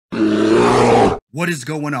What is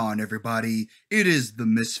going on, everybody? It is the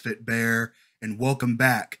Misfitbear, and welcome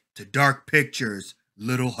back to Dark Pictures,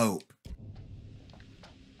 Little Hope.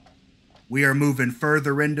 We are moving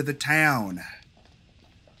further into the town.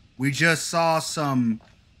 We just saw some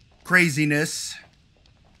craziness.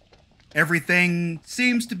 Everything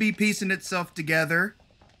seems to be piecing itself together.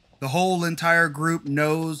 The whole entire group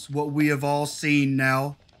knows what we have all seen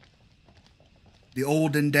now. The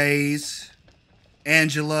olden days.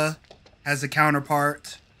 Angela has a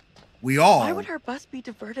counterpart. We all Why would our bus be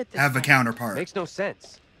diverted this have a way? counterpart. Makes no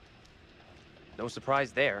sense. No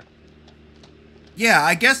surprise there. Yeah,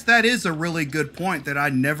 I guess that is a really good point that I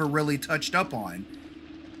never really touched up on.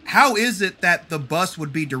 How is it that the bus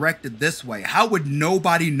would be directed this way? How would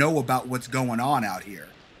nobody know about what's going on out here?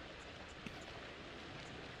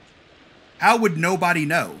 How would nobody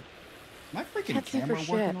know? My freaking Can't see for camera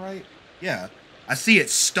working shit. right? Yeah. I see it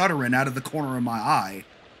stuttering out of the corner of my eye.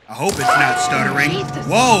 I hope it's not stuttering. Jesus.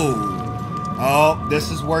 Whoa! Oh,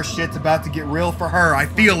 this is where shit's about to get real for her. I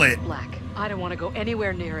feel it. Black. I don't want to go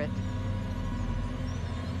anywhere near it.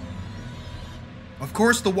 Of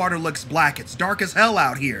course the water looks black. It's dark as hell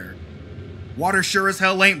out here. Water sure as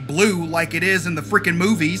hell ain't blue like it is in the freaking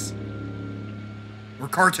movies. Or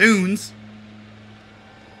cartoons.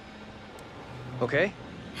 Okay.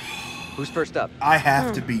 Who's first up? I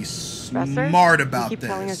have to be Professor? smart about You keep this.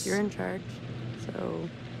 telling us you're in charge, so...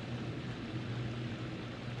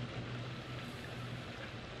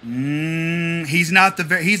 He's not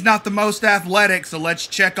the most athletic, so let's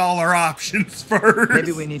check all our options first.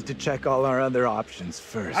 Maybe we need to check all our other options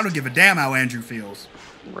first. I don't give a damn how Andrew feels.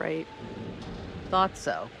 Right. Thought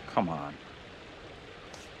so. Come on.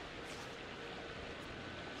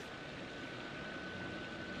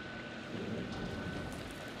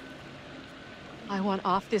 I want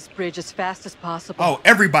off this bridge as fast as possible. Oh,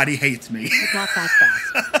 everybody hates me. But not that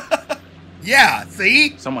fast. Yeah,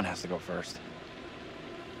 see? Someone has to go first.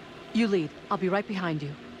 You lead. I'll be right behind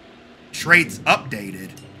you. Traits updated.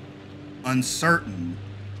 Uncertain.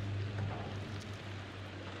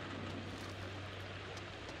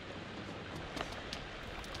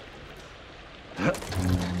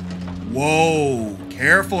 Whoa,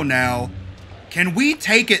 careful now. Can we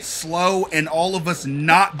take it slow and all of us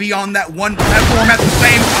not be on that one platform at the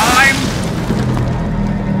same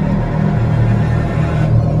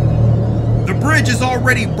time? The bridge is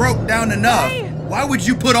already broke down enough. Hey! Why would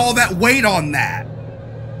you put all that weight on that?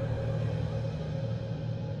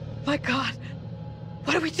 My God.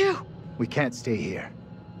 What do we do? We can't stay here.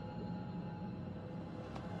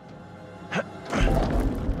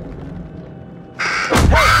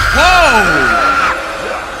 Whoa!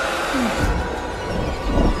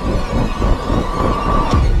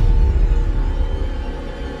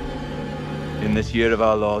 In this year of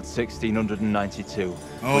our Lord, 1692, we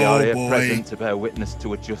Oh, are here boy. present to bear witness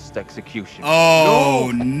to a just execution.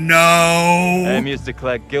 Oh, no. Amy is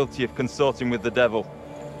declared guilty of consorting with the devil,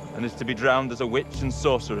 and is to be drowned as a witch and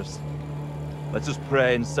sorceress. Let us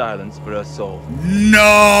pray in silence for her soul.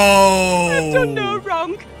 No! I've done no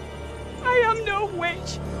wrong. I am no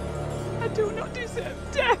witch. I do not deserve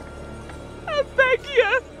death. I beg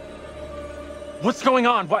you. What's going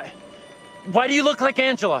on? Why do you look like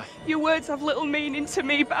Angela? Your words have little meaning to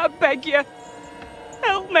me, but I beg you.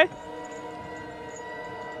 Help me.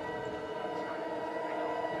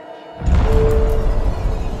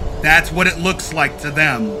 That's what it looks like to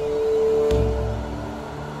them.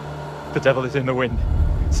 The devil is in the wind,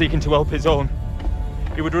 seeking to help his own.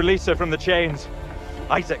 He would release her from the chains.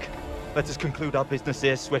 Isaac, let us conclude our business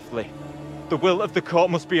here swiftly. The will of the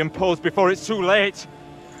court must be imposed before it's too late.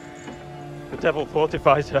 The devil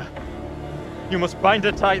fortifies her. You must bind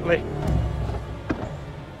her tightly.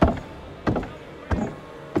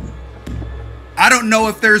 I don't know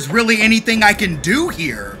if there's really anything I can do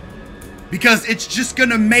here. Because it's just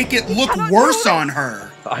gonna make it look cannot do worse this. on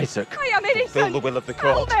her. Isaac, I am fulfill innocent. the will of the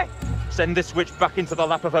Help court. me. Send this witch back into the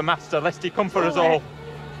lap of her master, lest he come for us all.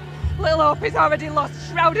 Little Hope is already lost,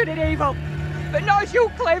 shrouded in evil. But not as you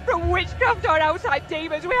claim from witchcraft or outside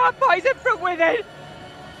demons. We are poisoned from within.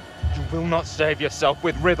 You will not save yourself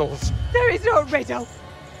with riddles. There is no riddle.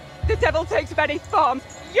 The devil takes many forms.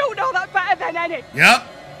 You know that better than any. Yep,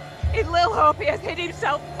 In Little Hope, he has hid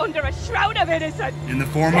himself under a shroud of innocence. in the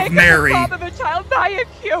form of Taken Mary. the form of a child by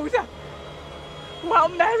accuser. While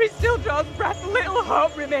Mary still draws breath, Little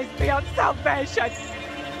Hope remains beyond salvation.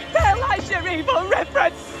 There lies your evil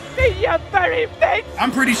reference. Be your very fate.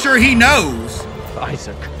 I'm pretty sure he knows.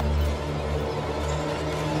 Isaac,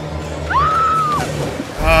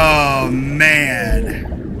 Oh, man.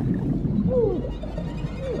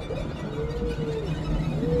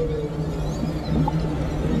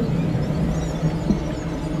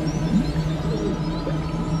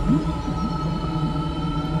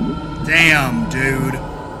 Damn, dude.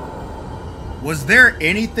 Was there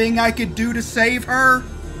anything I could do to save her?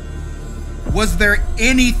 Was there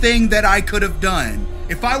anything that I could have done?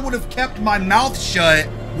 If I would have kept my mouth shut,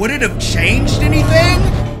 would it have changed anything?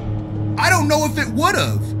 I don't know if it would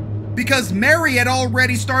have, because Mary had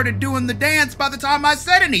already started doing the dance by the time I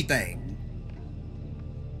said anything.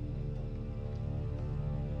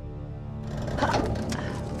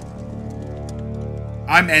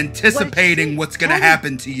 I'm anticipating what's gonna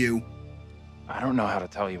happen to you. I don't know how to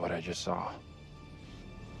tell you what I just saw.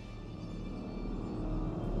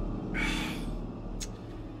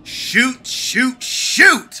 Shoot, shoot,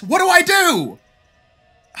 shoot! What do I do?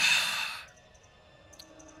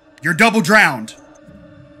 You're double drowned.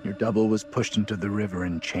 Your double was pushed into the river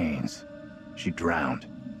in chains. She drowned.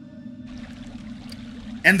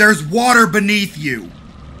 And there's water beneath you.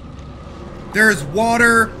 There's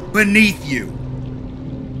water beneath you.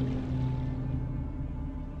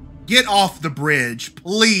 Get off the bridge,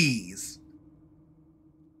 please.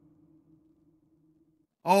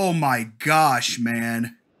 Oh my gosh,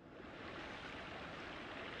 man.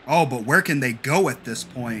 Oh, but where can they go at this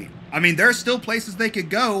point? I mean, there are still places they could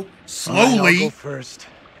go slowly. I'll go first.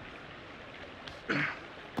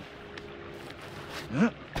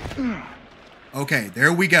 Okay,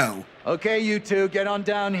 there we go. Okay, you two, get on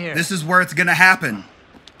down here. This is where it's gonna happen.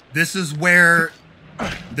 This is where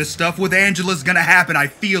the stuff with Angela's gonna happen. I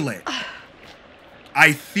feel it.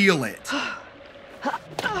 I feel it.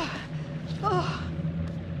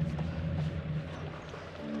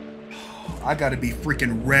 I gotta be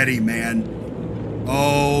freaking ready, man.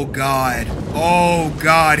 Oh God. Oh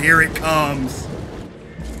God, here it comes.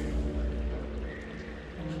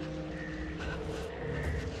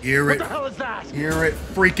 Here it, What the hell is that? here it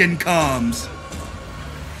freaking comes.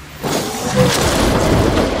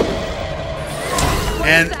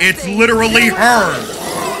 And it's literally her.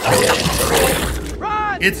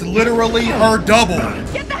 Run! It's literally her double.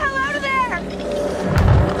 Get the hell out of there!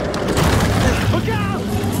 Look out!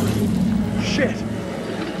 Shit!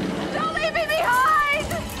 Don't leave me behind!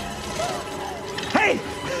 Hey!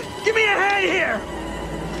 Give me a hand here!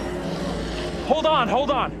 Hold on, hold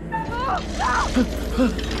on.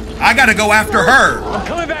 I gotta go after her. I'm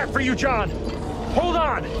coming back for you, John. Hold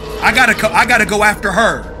on. I gotta go after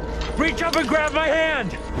her. Reach up and grab my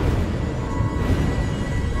hand.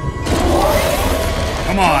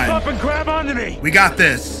 Come Up on. and grab onto me. We got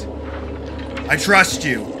this. I trust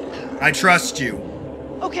you. I trust you.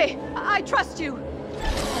 Okay, I trust you.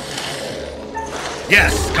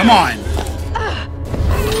 Yes, come on.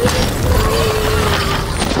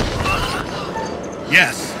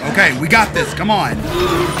 Yes, okay, we got this. Come on.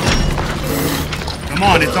 Come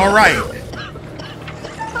on, it's all right.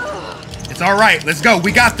 It's all right. Let's go.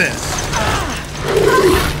 We got this.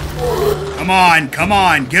 Come on, come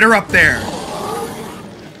on. Get her up there.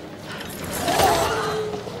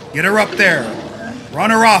 Get her up there. Run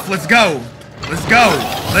her off. Let's go. Let's go.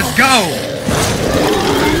 Let's go.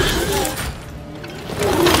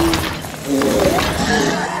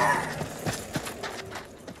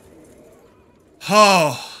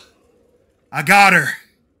 Oh, I got her.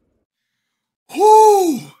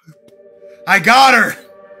 Whoo! I got her.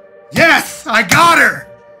 Yes, I got her.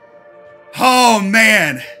 Oh,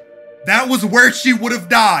 man. That was where she would have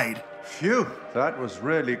died. Phew, that was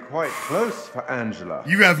really quite close for Angela.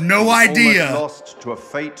 You have no Almost idea. lost to a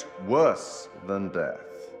fate worse than death.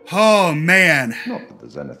 Oh, man. Not that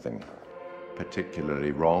there's anything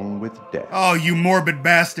particularly wrong with death. Oh, you morbid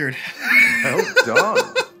bastard. Well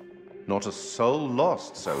done. Not a soul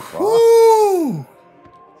lost so far. Woo!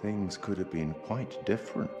 Things could have been quite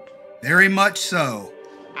different. Very much so.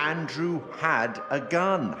 Andrew had a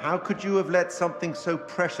gun. How could you have let something so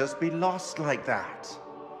precious be lost like that?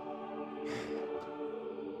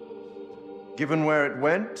 Given where it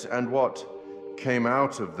went and what came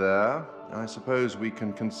out of there, I suppose we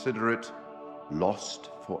can consider it lost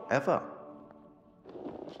forever.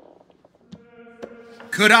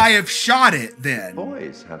 Could I have shot it then?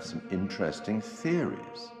 Boys have some interesting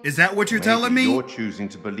theories. Is that what you're telling me? You're choosing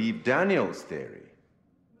to believe Daniel's theory,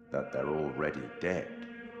 that they're already dead.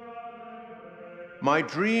 My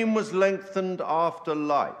dream was lengthened after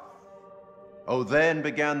life. Oh, then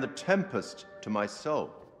began the tempest to my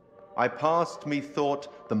soul. I passed,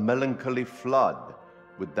 methought, the melancholy flood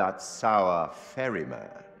with that sour ferryman,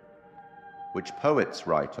 which poets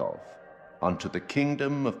write of, unto the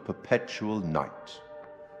kingdom of perpetual night.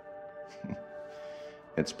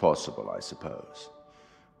 It's possible, I suppose.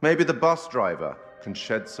 Maybe the bus driver can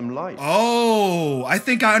shed some light. Oh, I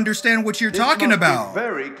think I understand what you're talking This must about. be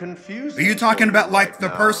very confusing. Are you talking for about like right the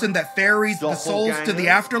now. person that ferries the souls to the Doppelgangers,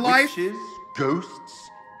 afterlife? Witches, ghosts,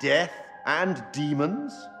 death. and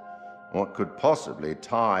demons? What could possibly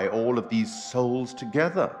tie all of these souls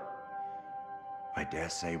together? I dare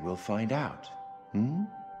say we'll find out. The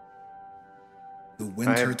I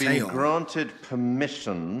Winter have been Tale. granted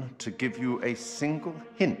permission to give you a single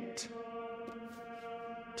hint.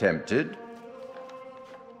 Tempted?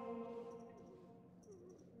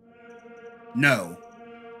 No.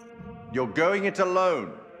 You're going it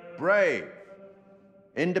alone. Brave.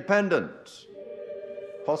 Independent.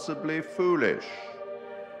 Possibly foolish.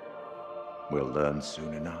 We'll learn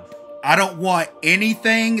soon enough. I don't want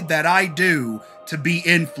anything that I do to be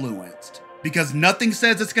influenced. Because nothing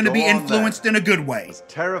says it's going to be Go on, influenced in a good way. As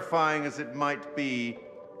terrifying as it might be,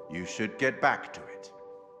 you should get back to it.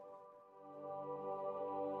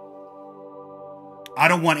 I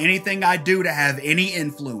don't want anything I do to have any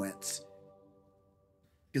influence.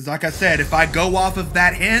 Because like I said, if I go off of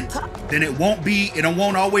that hint, then it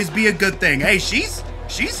won't always be a good thing. Hey,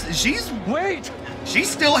 Wait! she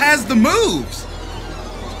still has the moves.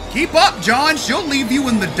 Keep up, John. She'll leave you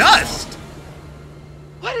in the dust.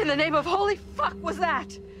 What in the name of holy fuck was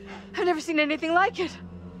that? I've never seen anything like it.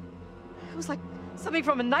 It was like something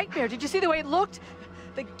from a nightmare. Did you see the way it looked?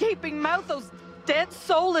 The gaping mouth, those dead,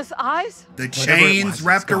 soulless eyes. The chains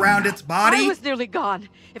wrapped around its body. I was nearly gone.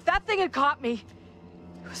 If that thing had caught me,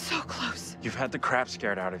 it was so close. You've had the crap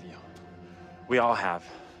scared out of you. We all have.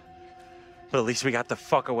 But at least we got the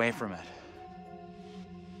fuck away from it.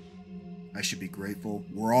 I should be grateful.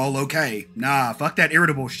 We're all okay. Nah, fuck that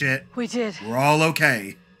irritable shit. We did. We're all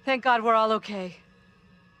okay. Thank God we're all okay.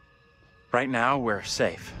 Right now, we're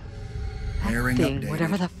safe. Airing Thing, updated.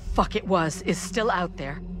 whatever the fuck it was, is still out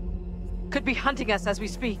there. Could be hunting us as we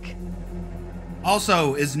speak.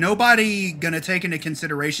 Also, is nobody gonna take into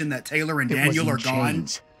consideration that Taylor and It was Daniel in are gone?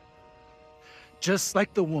 chains. Just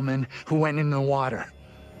like the woman who went in the water.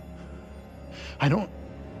 I don't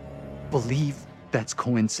believe that's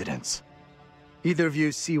coincidence. Either of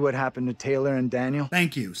you see what happened to Taylor and Daniel?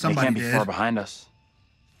 Thank you. They Somebody can't be did. far behind us.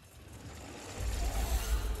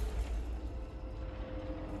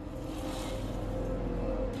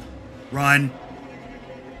 Run.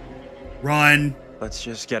 Run. Let's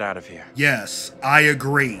just get out of here. Yes, I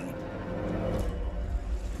agree.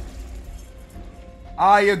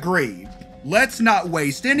 I agree. Let's not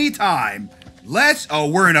waste any time. Oh,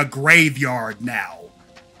 we're in a graveyard now.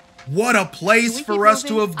 What a place Can we for keep us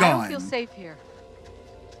to moving? have I don't gone. feel safe here.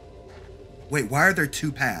 Wait, why are there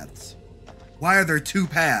two paths? Why are there two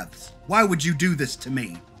paths? Why would you do this to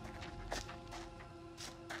me?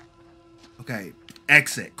 Okay,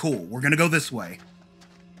 exit. Cool. We're gonna go this way.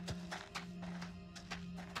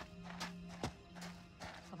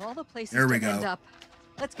 Of all the places There we to end go. up,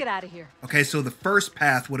 let's get out of here. Okay, so the first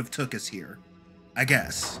path would have took us here. I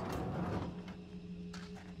guess.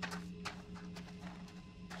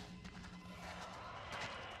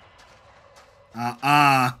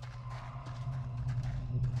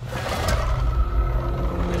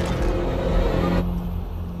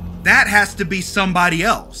 That has to be somebody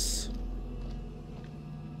else.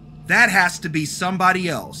 That has to be somebody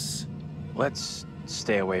else. Let's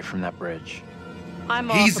stay away from that bridge. I'm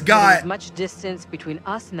all He's for putting got- as much distance between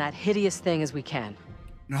us and that hideous thing as we can.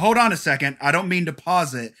 Now, hold on a second. I don't mean to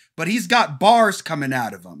pause it, but he's got bars coming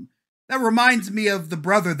out of him. That reminds me of the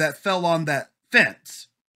brother that fell on that fence.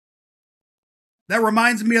 That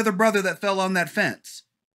reminds me of the brother that fell on that fence.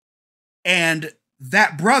 And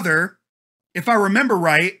that brother, if I remember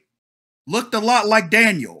right, looked a lot like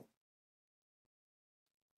Daniel.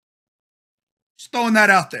 Just throwing that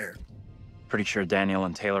out there. Pretty sure Daniel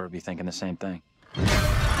and Taylor would be thinking the same thing.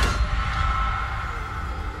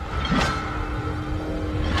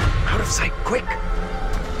 Out of sight, quick!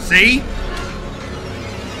 See?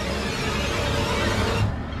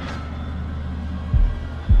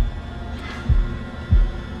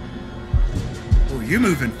 Oh, you're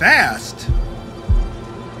moving fast.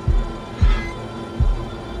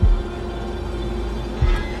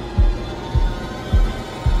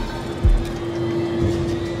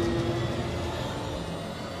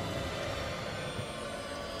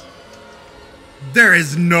 There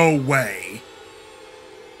is no way.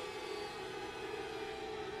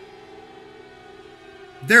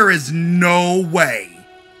 There is no way.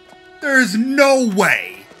 There is no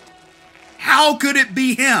way. How could it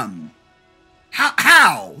be him?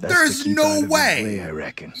 How? That's There's to keep no out of his way. I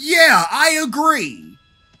reckon. Yeah, I agree.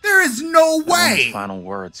 There is no The woman's way. final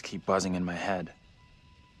words keep buzzing in my head.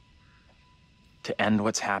 To end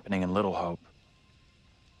what's happening in Little Hope,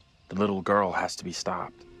 the little girl has to be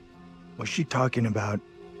stopped. Was she talking about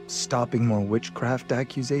stopping more witchcraft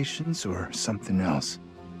accusations or something else?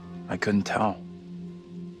 I couldn't tell.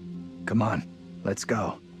 Come on, let's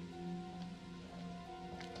go.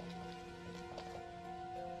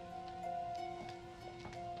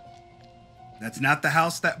 That's not the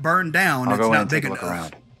house that burned down. I'll It's go in not and take big a look enough.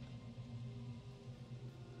 around.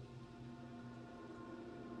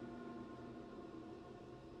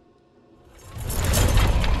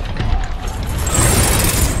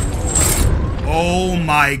 Oh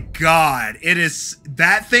my god.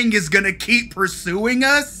 That thing is gonna keep pursuing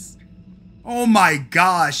us? Oh my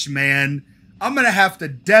gosh, man. I'm gonna have to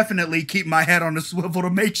definitely keep my head on a swivel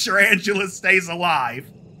to make sure Angela stays alive.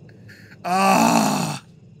 Ah.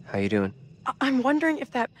 How you doing? I'm wondering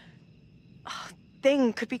if that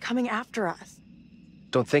thing could be coming after us.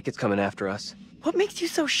 Don't think it's coming after us. What makes you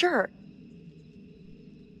so sure?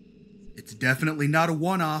 It's definitely not a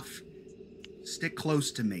one-off. Stick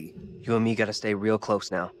close to me. You and me gotta stay real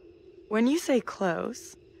close now. When you say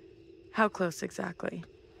close, how close exactly?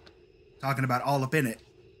 Talking about all up in it.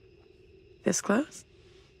 This close?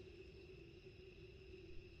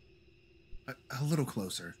 A little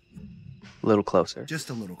closer. A little closer. Just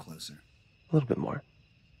a little closer. A little bit more.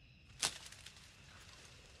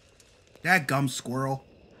 That gum squirrel.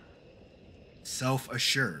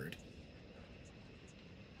 Self-assured.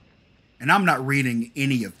 And I'm not reading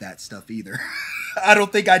any of that stuff either. I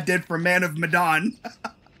don't think I did for Man of Medan.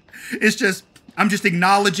 It's just, I'm just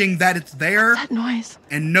acknowledging that it's there. What's that noise?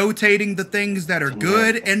 And notating the things that are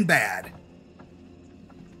good and bad.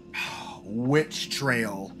 Witch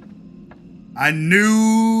Trail. I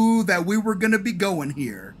knew that we were going to be going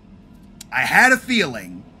here. I had a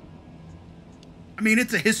feeling. I mean,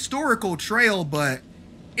 it's a historical trail, but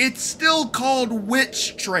it's still called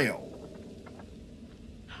Witch Trail.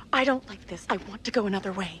 I don't like this. I want to go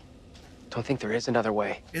another way. Don't think there is another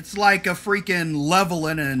way. It's like a freaking level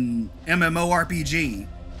in an MMORPG.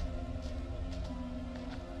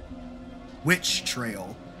 Witch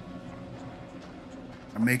Trail.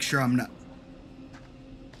 I make sure I'm not.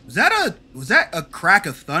 Was that a crack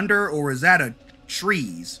of thunder, or was that a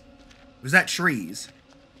trees? Was that trees?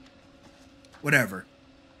 Whatever.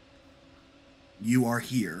 You are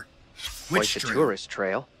here. Quite the tourist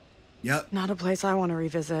trail. Yep. Not a place I want to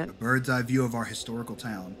revisit. A bird's eye view of our historical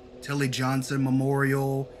town. Tilly Johnson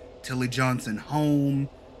Memorial, Tilly Johnson Home,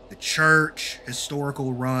 the church,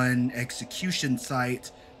 historical run, execution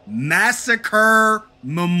site, massacre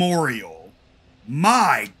memorial.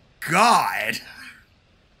 My God.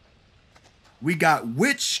 We got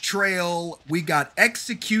Witch Trail, we got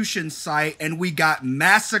execution site, and we got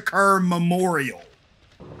massacre memorial.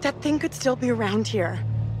 That thing could still be around here.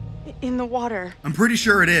 In the water. I'm pretty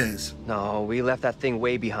sure it is. No, we left that thing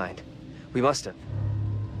way behind. We must have.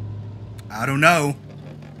 I don't know.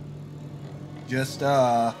 Just,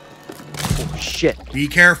 Oh, shit. be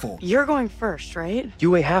careful. You're going first, right?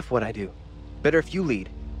 You weigh half what I do. Better if you lead.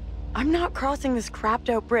 I'm not crossing this crapped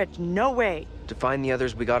out bridge. No way. To find the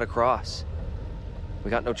others, we gotta cross. We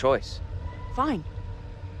got no choice. Fine.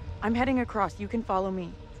 I'm heading across. You can follow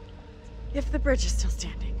me. If the bridge is still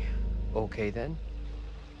standing. Okay, then.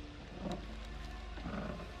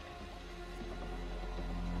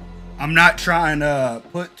 I'm not trying to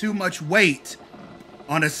put too much weight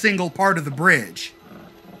on a single part of the bridge.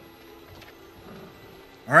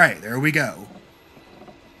 All right, there we go.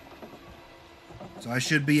 So I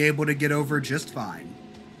should be able to get over just fine.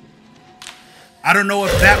 I don't know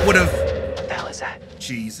if that would have... What the hell is that?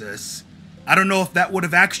 Jesus. I don't know if that would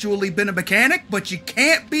have actually been a mechanic, but you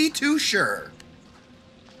can't be too sure.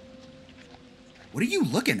 What are you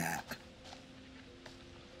looking at?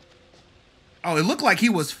 Oh, it looked like he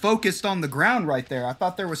was focused on the ground right there. I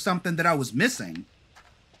thought there was something that I was missing.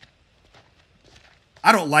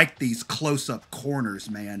 I don't like these close-up corners,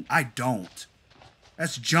 man. I don't.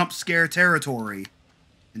 That's jump scare territory.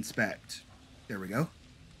 Inspect. There we go.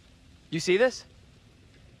 You see this?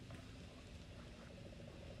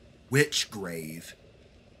 Witch grave.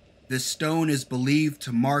 This stone is believed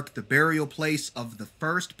to mark the burial place of the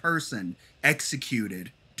first person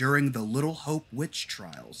executed during the Little Hope witch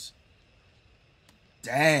trials.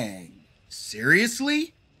 Dang.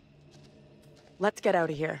 Seriously? Let's get out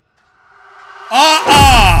of here.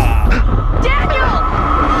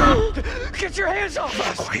 Daniel! Get your hands off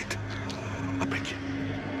us! Quiet. I beg you.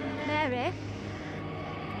 Mary?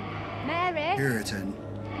 Mary? Puritan.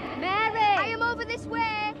 Mary! I am over this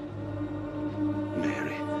way!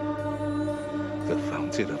 Mary. The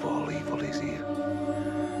fountain of all evil is here.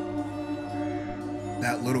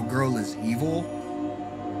 That little girl is evil?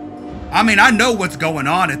 I mean, I know what's going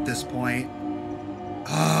on at this point.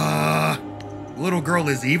 Little girl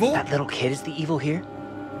is evil? That little kid is the evil here?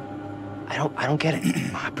 I don't get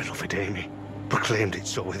it. My beloved Amy proclaimed it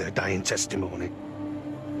so with her dying testimony.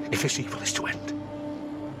 If this evil is to end,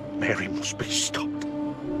 Mary must be stopped.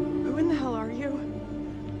 Who in the hell are you?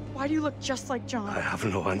 Why do you look just like John? I have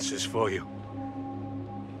no answers for you.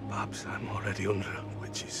 Perhaps I'm already under a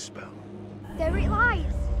witch's spell. There it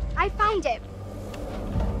lies. I found it.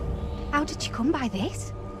 How did you come by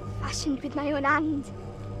this? Fashioned with my own hand.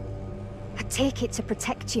 I take it to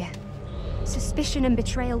protect you. Suspicion and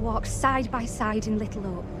betrayal walk side by side in Little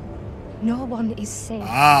Hope. No one is safe.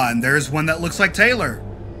 Ah, and there's one that looks like Taylor.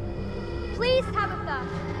 Please, Tabitha,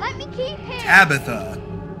 let me keep him. Tabitha.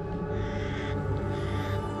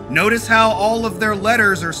 Notice how all of their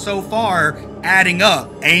letters are so far adding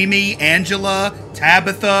up. Amy, Angela,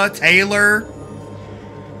 Tabitha, Taylor.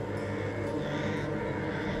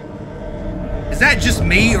 Is that just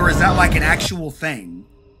me, or is that like an actual thing?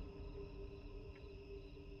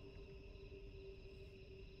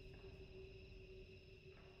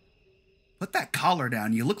 Put that collar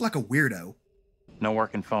down. You look like a weirdo. No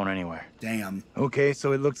working phone anywhere. Damn. Okay,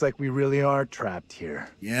 so it looks like we really are trapped here.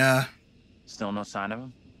 Yeah. Still no sign of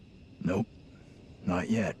him? Nope. Not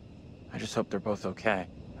yet. I just hope they're both okay.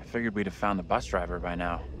 I figured we'd have found the bus driver by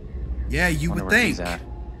now. Yeah, you Wonder would where he's think. at.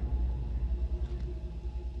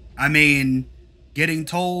 I mean, getting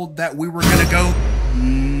told that we were gonna go...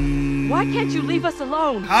 Why can't you leave us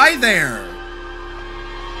alone? Hi there!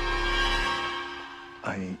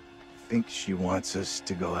 I think she wants us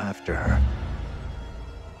to go after her.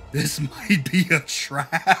 This might be a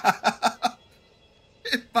trap.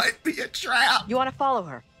 It might be a trap. You want to follow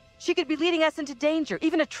her? She could be leading us into danger,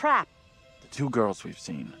 even a trap. The two girls we've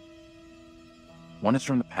seen. One is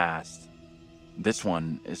from the past. This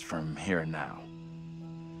one is from here and now.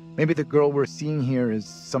 Maybe the girl we're seeing here is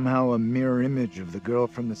somehow a mirror image of the girl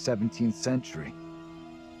from the 17th century.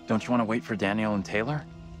 Don't you want to wait for Daniel and Taylor?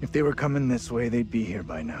 If they were coming this way, they'd be here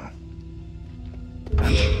by now.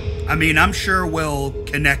 I mean, I'm sure we'll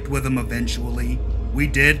connect with them eventually. We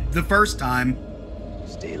did the first time.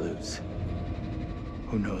 Stay loose.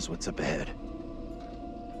 Who knows what's up ahead?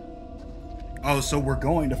 Oh, so we're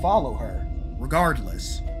going to follow her,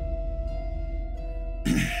 regardless.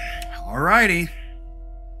 Alrighty.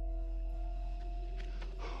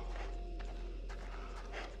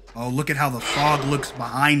 Oh, look at how the fog looks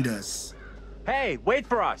behind us. Hey, wait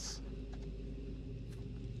for us!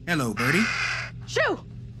 Hello, birdie. Shoo!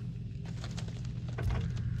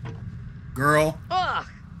 Girl. Ugh!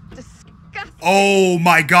 Disgusting. Oh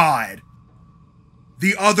my God.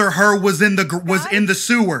 The other her was in the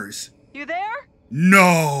sewers. You there?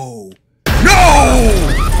 No. No!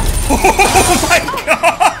 Oh my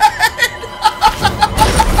God!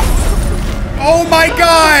 Oh my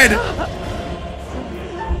God!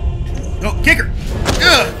 No, kick her!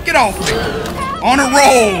 Ugh, get off me! On a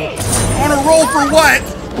roll! On a roll for what?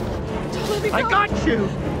 I got you!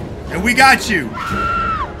 And we got you.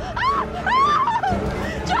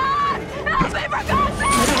 John! Help me, for God's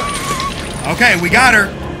sake! Okay, we got her.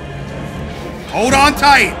 Hold on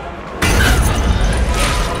tight.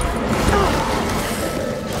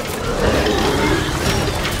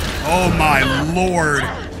 Oh my Lord.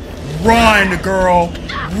 Run, girl.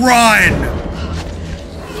 Run.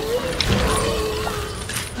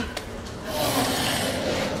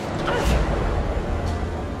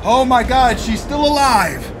 Oh my God, she's still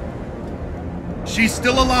alive. She's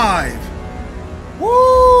still alive.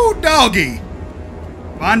 Woo, doggy.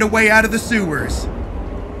 Find a way out of the sewers.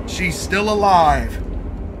 She's still alive.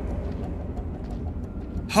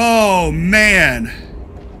 Oh, man.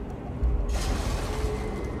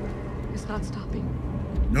 It's not stopping.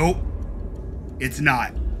 Nope. It's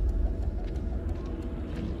not.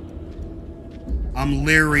 I'm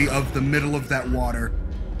leery of the middle of that water.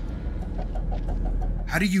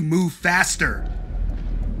 How do you move faster?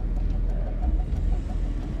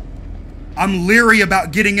 I'm leery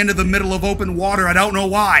about getting into the middle of open water. I don't know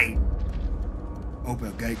why. Open,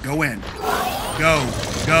 okay, go in. Go,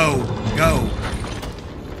 go, go.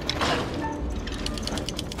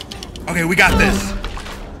 Okay, we got this.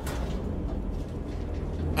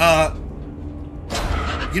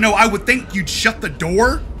 You know, I would think you'd shut the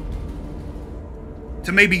door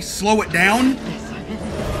to maybe slow it down.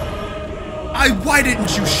 Why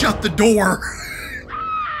didn't you shut the door?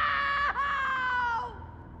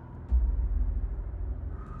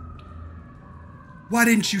 Why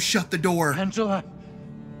didn't you shut the door? Angela!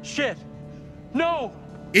 Shit! No!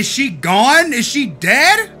 Is she gone? Is she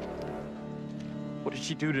dead? What did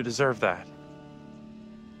she do to deserve that?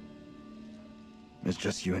 It's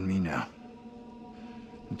just you and me now.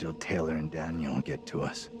 Until Taylor and Daniel get to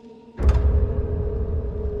us.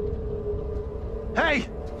 Hey!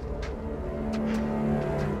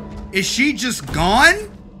 Is she just gone?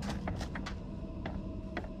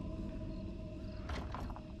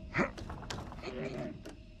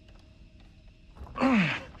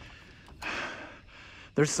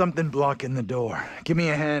 There's something blocking the door. Give me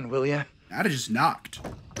a hand, will ya? I'd have just knocked.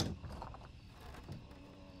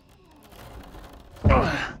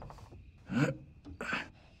 Okay,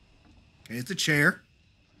 it's a chair.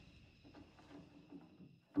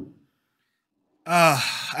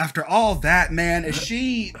 After all that, man, is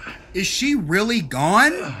she really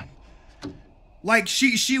gone? Like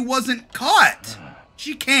she wasn't caught.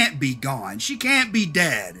 She can't be gone. She can't be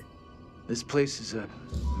dead. This place is a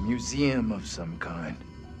museum of some kind.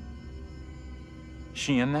 Is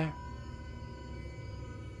she in there?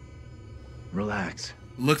 Relax.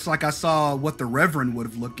 Looks like I saw what the Reverend would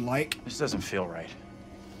have looked like. This doesn't feel right.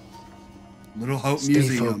 Little Hope Stay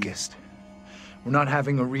Museum. focused. We're not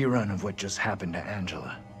having a rerun of what just happened to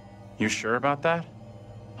Angela. You sure about that?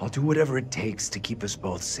 I'll do whatever it takes to keep us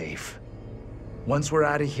both safe. Once we're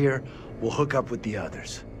out of here, we'll hook up with the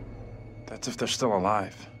others. That's if they're still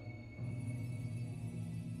alive.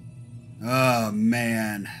 Oh,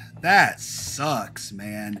 man. That sucks,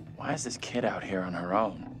 man. Why is this kid out here on her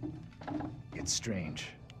own? It's strange.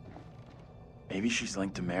 Maybe she's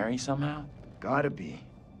linked to Mary somehow? Gotta be.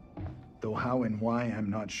 Though how and why,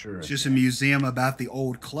 I'm not sure. It's just a museum about the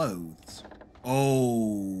old clothes.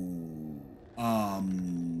 Oh, oh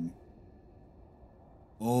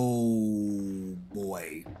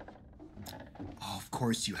boy. Oh, of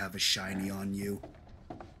course you have a shiny on you.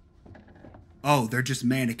 Oh, they're just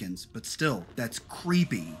mannequins, but still, that's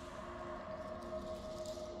creepy.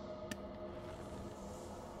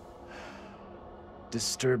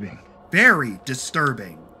 Disturbing. Very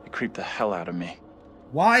disturbing. It creeped the hell out of me.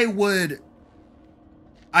 Why would...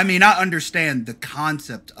 I mean, I understand the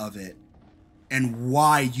concept of it and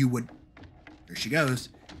why you would... There she goes.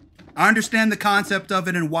 I understand the concept of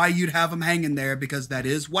it and why you'd have them hanging there, because that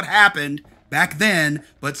is what happened back then,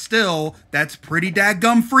 but still, that's pretty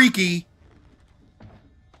dadgum freaky.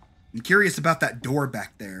 I'm curious about that door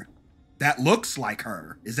back there. That looks like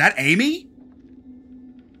her. Is that Amy?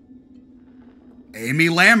 Amy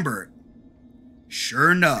Lambert.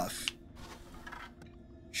 Sure enough.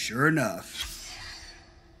 Sure enough.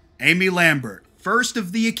 Amy Lambert, first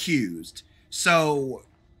of the accused. So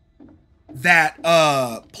that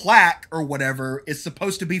plaque or whatever is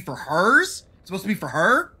supposed to be for hers? It's supposed to be for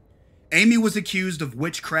her? Amy was accused of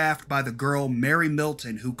witchcraft by the girl Mary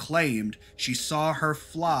Milton, who claimed she saw her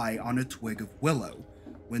fly on a twig of willow.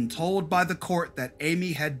 When told by the court that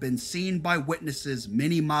Amy had been seen by witnesses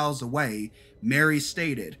many miles away, Mary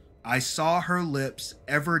stated, "I saw her lips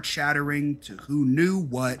ever chattering to who knew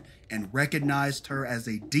what, and recognized her as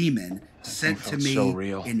a demon sent to me so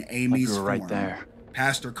real. in Amy's Like you were right form." there.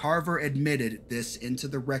 Pastor Carver admitted this into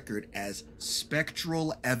the record as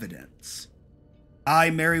spectral evidence.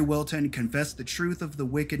 I, Mary Wilton, confess the truth of the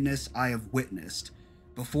wickedness I have witnessed.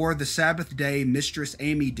 Before the Sabbath day, Mistress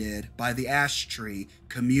Amy did, by the ash tree,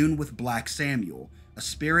 commune with Black Samuel, a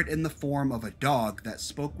spirit in the form of a dog that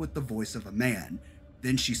spoke with the voice of a man.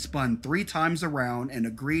 Then she spun 3 times around and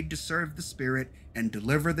agreed to serve the spirit and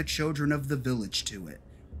deliver the children of the village to it.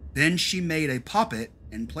 Then she made a puppet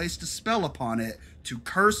and placed a spell upon it to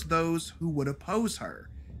curse those who would oppose her.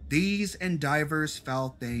 These and divers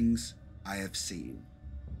foul things I have seen.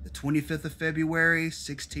 The 25th of February,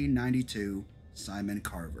 1692, Simon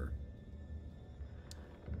Carver.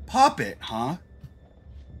 Puppet, huh?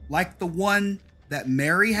 Like the one that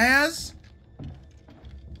Mary has?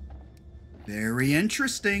 Very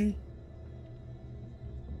interesting.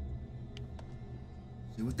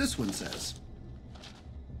 See what this one says.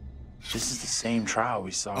 This is the same trial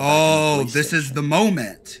we saw. Oh, this is the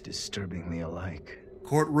moment. Disturbingly alike.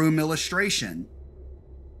 Courtroom illustration.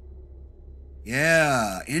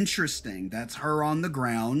 Yeah, interesting. That's her on the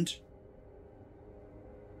ground.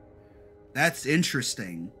 That's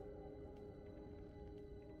interesting.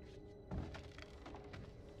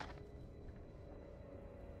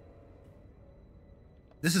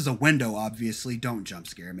 This is a window, obviously. Don't jump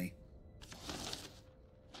scare me.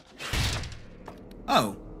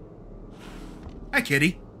 Oh. Hi,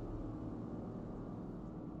 kitty.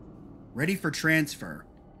 Ready for transfer.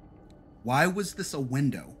 Why was this a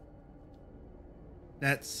window?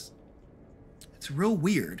 It's real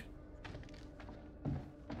weird.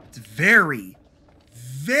 It's very,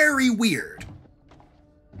 very weird.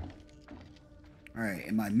 All right,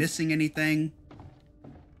 am I missing anything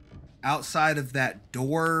outside of that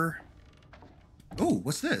door? Oh,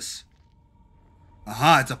 what's this?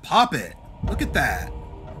 It's a poppet. Look at that.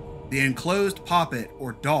 The enclosed poppet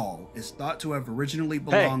or doll is thought to have originally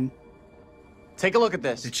belonged Take a look at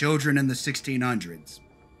this. to children in the 1600s.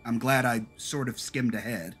 I'm glad I sort of skimmed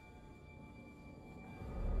ahead.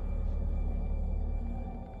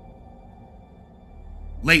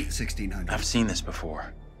 Late 1600s. I've seen this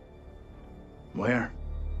before. Where?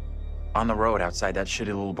 On the road outside that shitty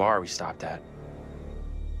little bar we stopped at.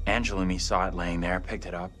 Angela and me saw it laying there, picked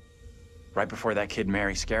it up. Right before that kid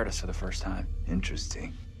Mary scared us for the first time.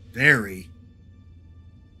 Interesting. Very.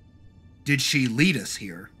 Did she lead us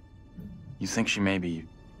here? You think she maybe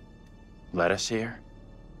led us here?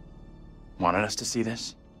 Wanted us to see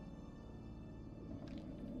this?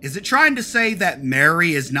 Is it trying to say that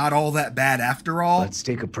Mary is not all that bad after all? Let's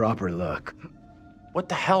take a proper look. What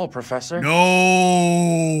the hell, Professor?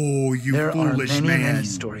 No, you there foolish are man. many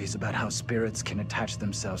stories about how spirits can attach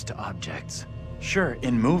themselves to objects. Sure,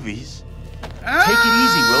 in movies. Take it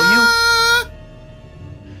easy, will you?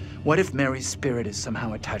 What if Mary's spirit is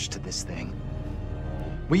somehow attached to this thing?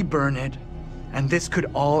 We burn it, and this could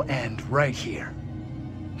all end right here.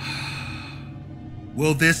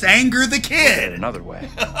 Will this anger the In kid? another way.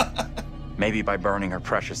 Maybe by burning her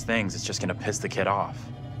precious things, it's just gonna piss the kid off.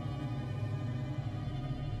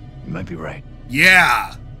 You might be right.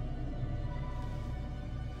 Yeah.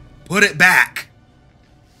 Put it back.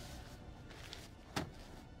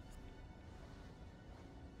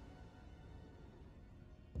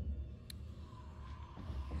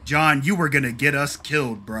 John, you were gonna get us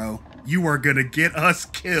killed, bro. You are gonna get us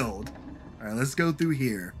killed. All right, let's go through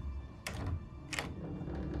here.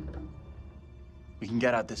 We can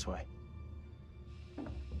get out this way.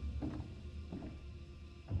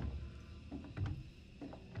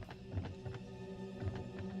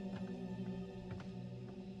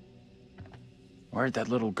 Where'd that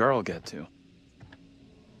little girl get to?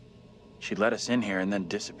 She let us in here and then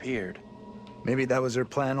disappeared. Maybe that was her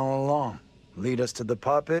plan all along. Lead us to the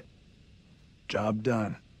puppet. Job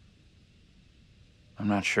done. I'm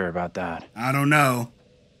not sure about that. I don't know.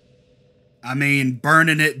 I mean,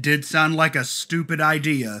 burning it did sound like a stupid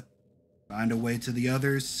idea. Find a way to the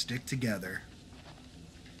others, stick together.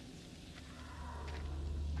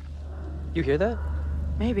 You hear that?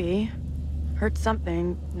 Maybe. Heard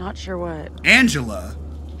something, not sure what. Angela.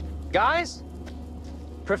 Guys?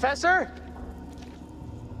 Professor?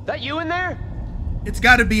 That you in there? It's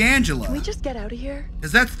gotta be Angela. Can we just get out of here?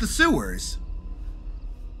 Because that's the sewers.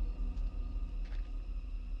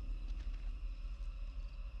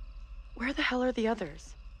 Where the hell are the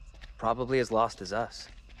others? Probably as lost as us.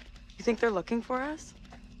 You think they're looking for us?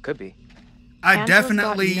 Could be. I Angela's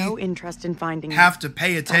definitely got no interest in finding have you. to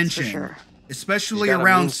pay That's attention. for sure. Especially She's got a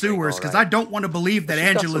around mean streak, sewers, all because right. I don't want to believe that She's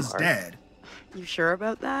got some Angela's heart. dead. You sure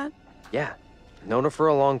about that? Yeah. Known her for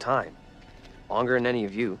a long time. Longer than any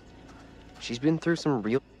of you. She's been through some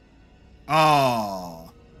real...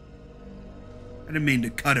 Oh. I didn't mean to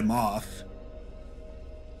cut him off.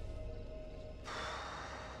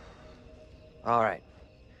 All right.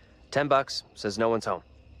 $10, says no one's home.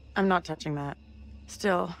 I'm not touching that.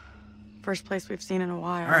 Still, first place we've seen in a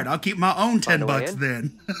while. All right, I'll keep my own Find a way $10 in?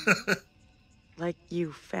 then. Like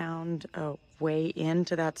you found a way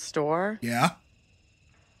into that store? Yeah.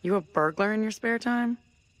 You a burglar in your spare time?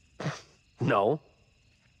 No.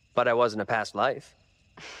 But I was in a past life.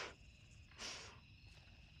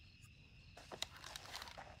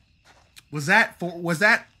 Was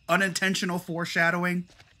that unintentional foreshadowing?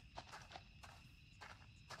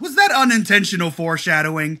 Was that unintentional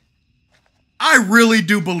foreshadowing? I really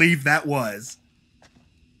do believe that was.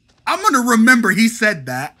 I'm gonna remember he said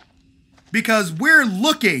that because we're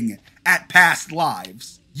looking at past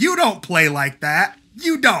lives. You don't play like that.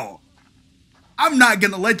 You don't. I'm not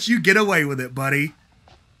gonna let you get away with it, buddy.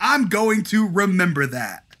 I'm going to remember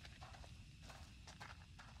that.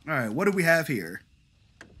 All right, what do we have here?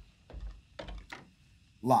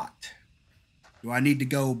 Locked. Do I need to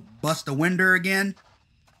go bust a window again?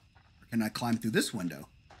 Or can I climb through this window?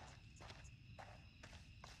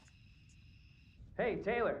 Hey,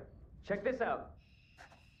 Taylor. Check this out.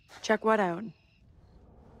 Check what out?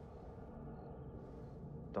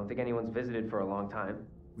 Don't think anyone's visited for a long time.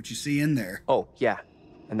 What you see in there? Oh, yeah.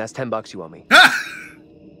 And that's $10 you owe me.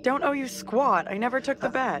 Don't owe you squat. I never took the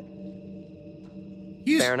bet.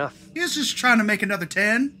 Fair enough. He was just trying to make another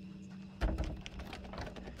 10.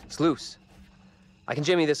 It's loose. I can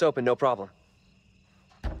jimmy this open, no problem.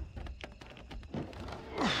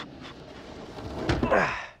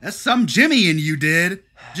 That's some jimmying you did.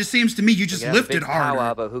 Just seems to me you just We can have a lifted big powwow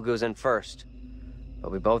harder. about who goes in first.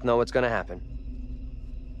 But we both know what's gonna happen.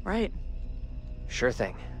 Right. Sure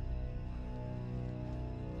thing.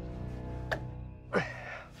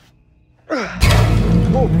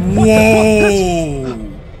 Whoa!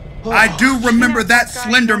 I do remember that Guys,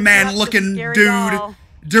 Slender don't Man drop the looking scary dude doll.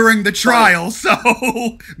 during the trial, so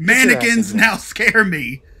mannequins Interesting. now scare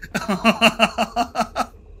me.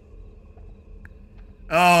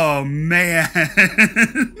 Oh, man.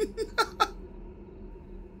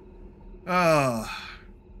 Oh.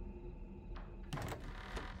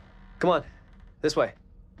 Come on, this way.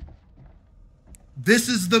 This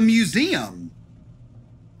is the museum.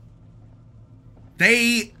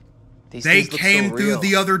 They These They things look came so through real.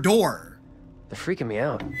 the other door. They're freaking me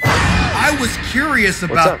out. I was curious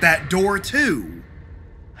What's about up? that door too.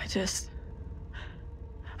 I just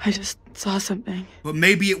saw something. But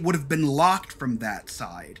maybe it would have been locked from that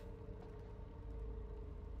side.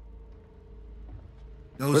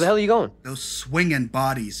 Where the hell are you going? Those swinging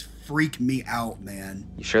bodies freak me out, man.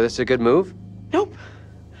 You sure this is a good move? Nope.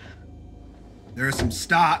 There are some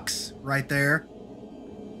stocks right there.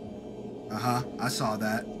 Uh-huh, I saw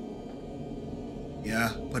that.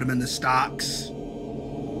 Yeah, put them in the stocks.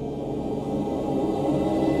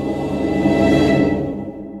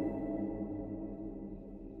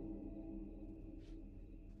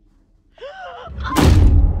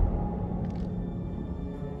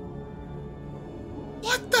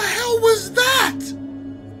 What the hell was that?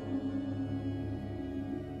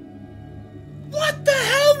 What the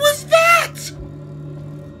hell was that?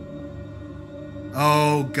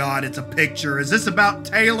 Oh God, it's a picture. Is this about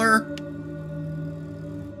Taylor?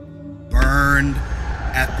 Burned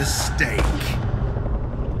at the stake.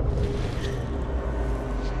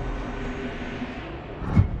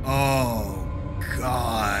 Oh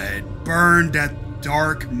God, burned at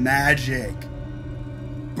dark magic.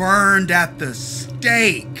 Burned at the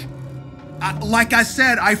stake. Like I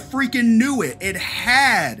said, I freaking knew it. It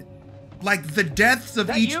had, like, the deaths of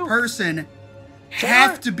each person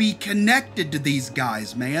have to be connected to these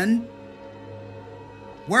guys, man.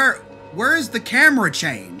 Where is the camera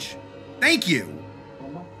change? Thank you.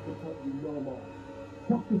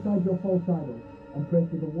 Cast aside your false idols and pray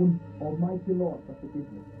to the one Almighty Lord for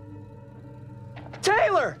forgiveness.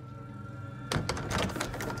 Taylor!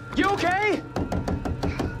 You okay?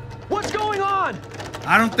 What's going on?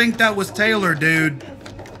 I don't think that was Taylor, dude.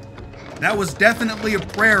 That was definitely a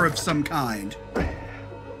prayer of some kind.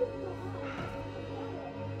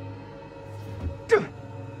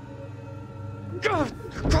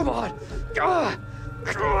 Come on!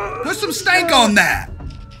 Put some stank on that!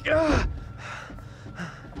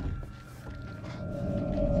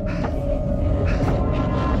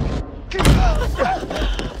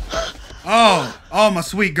 Oh, my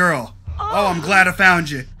sweet girl. Oh, I'm glad I found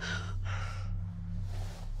you.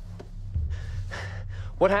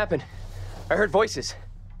 What happened? I heard voices.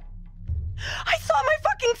 I saw my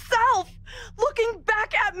fucking self looking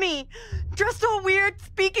back at me, dressed all weird,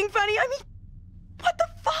 speaking funny. I mean, what the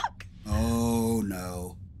fuck? Oh,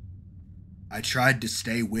 no. I tried to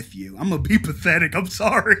stay with you. I'm gonna be pathetic. I'm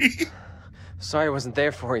sorry. Sorry I wasn't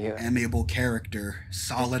there for you. Amiable character.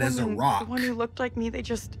 Solid as a rock. The one who looked like me, they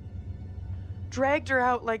just dragged her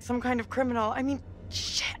out like some kind of criminal. I mean,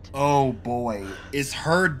 shit. Oh boy. Is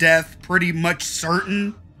her death pretty much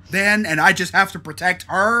certain then? And I just have to protect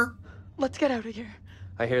her? Let's get out of here.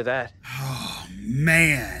 I hear that. Oh,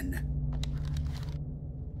 man.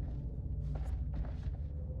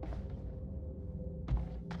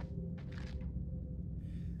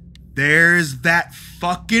 There's that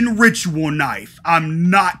fucking ritual knife. I'm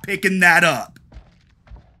not picking that up.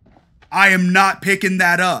 I am not picking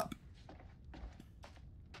that up.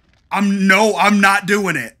 I'm not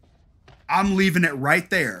doing it. I'm leaving it right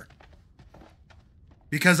there.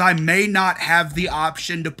 Because I may not have the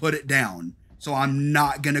option to put it down. So I'm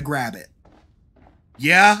not gonna grab it.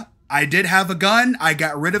 Yeah, I did have a gun. I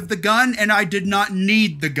got rid of the gun and I did not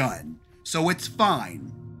need the gun. So it's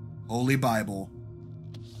fine. Holy Bible.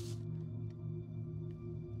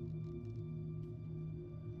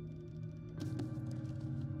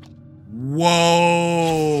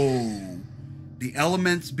 Whoa! The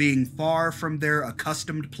elements being far from their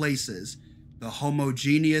accustomed places, the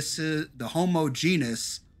homogeneous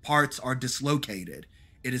parts are dislocated.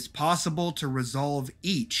 It is possible to resolve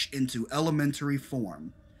each into elementary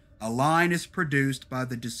form. A line is produced by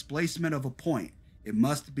the displacement of a point. It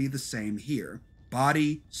must be the same here.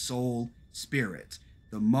 Body, soul, spirit.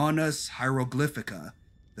 The Monas Hieroglyphica,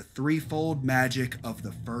 the threefold magic of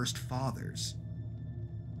the first fathers.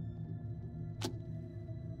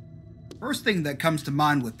 First thing that comes to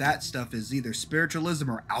mind with that stuff is either spiritualism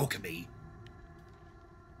or alchemy.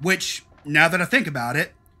 Which, now that I think about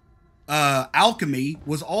it, alchemy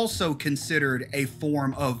was also considered a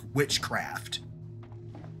form of witchcraft.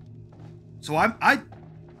 So I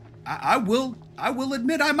will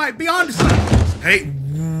admit I might be onto something. Hey,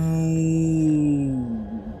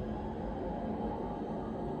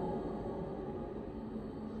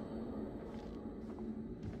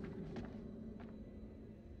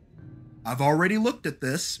 I've already looked at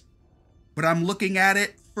this, but I'm looking at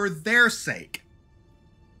it for their sake.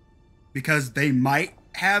 Because they might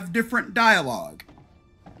have different dialogue.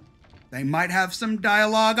 They might have some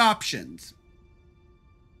dialogue options.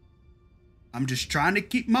 I'm just trying to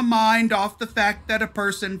keep my mind off the fact that a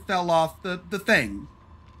person fell off the thing.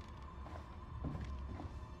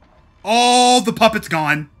 Oh, the puppet's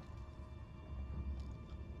gone.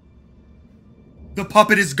 The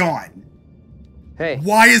puppet is gone. Hey.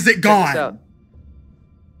 Why is it check this out. gone?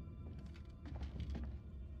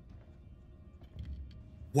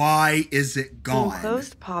 Why is it The gone?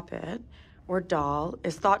 enclosed puppet, or doll,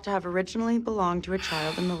 is thought to have originally belonged to a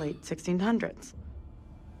child in the late 1600s.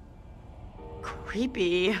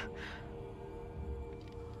 Creepy.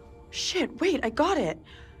 Shit, wait, I got it.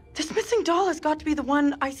 This missing doll has got to be the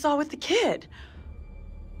one I saw with the kid.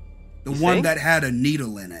 The You one think? that had a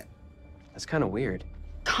needle in it. That's kind of weird.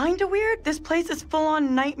 Kinda weird? This place is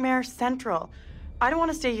full-on Nightmare Central. I don't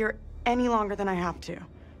want to stay here any longer than I have to.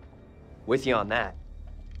 With you on that.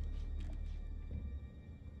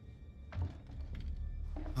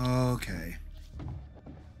 Okay.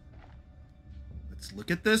 Let's look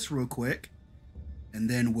at this real quick, and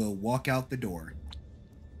then we'll walk out the door.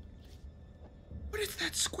 What is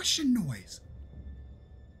that squishing noise?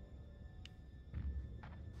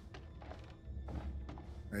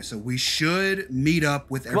 All right, so we should meet up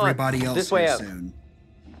with Come on, everybody else this way here out. soon.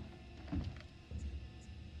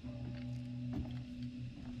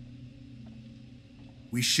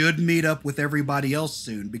 We should meet up with everybody else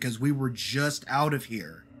soon because we were just out of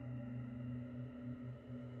here.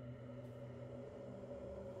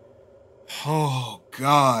 Oh,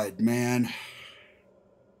 God, man.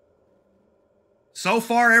 So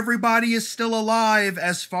far, everybody is still alive,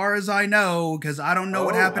 as far as I know, because I don't know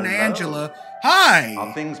what happened to hello. Angela. Hi!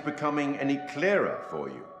 Are things becoming any clearer for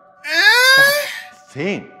you? Eh?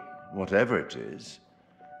 Thing, whatever it is,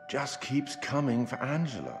 just keeps coming for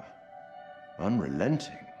Angela.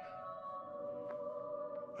 Unrelenting.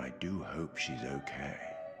 I do hope she's okay.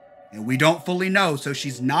 And we don't fully know, so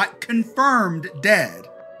she's not confirmed dead.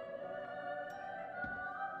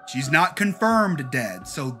 She's not confirmed dead,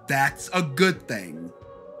 so that's a good thing.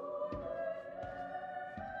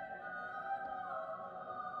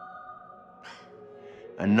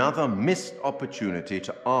 Another missed opportunity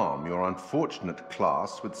to arm your unfortunate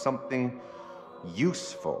class with something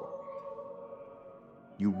useful.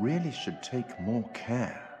 You really should take more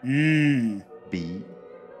care. Be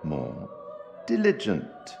more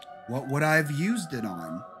diligent. What would I have used it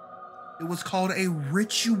on? It was called a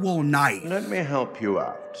ritual knife. Let me help you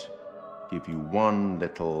out. Give you one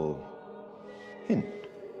little hint.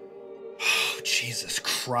 Oh, Jesus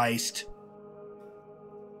Christ.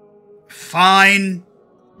 Fine.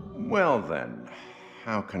 Well then,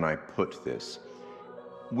 how can I put this?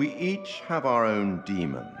 We each have our own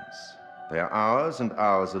demons. They are ours and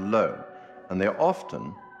ours alone, and they are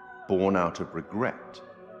often born out of regret.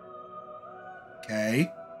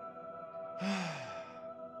 Okay.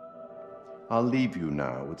 I'll leave you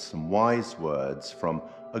now with some wise words from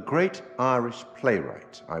a great Irish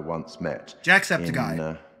playwright I once met. Jacksepticeye.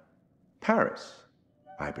 In Paris,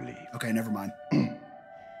 I believe. Okay, never mind.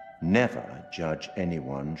 Never judge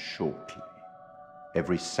anyone shortly.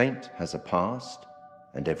 Every saint has a past,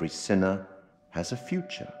 and every sinner has a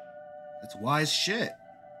future. That's wise shit.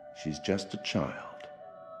 She's just a child.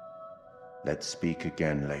 Let's speak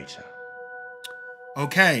again later.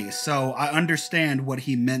 Okay, so I understand what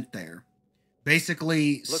he meant there.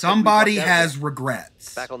 Basically, Looks like we somebody walked out has there.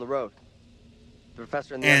 regrets. Back on the road. The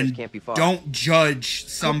professor and the others And can't be far. don't judge Hope you're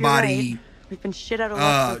somebody. right. We've been shit out of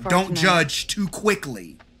luck so far Don't tonight. judge too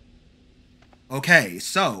quickly. Okay,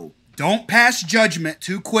 so don't pass judgment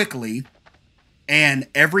too quickly. And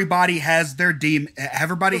everybody has their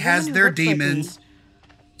Everybody The has woman who their looks like me. demons.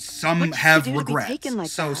 Some What did she have do to be regrets. taken like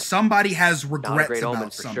So that? somebody has Not a regrets great omen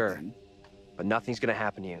about for something. sure. But nothing's gonna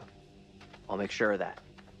happen to you. I'll make sure of that.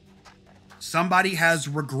 Somebody has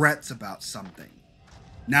regrets about something.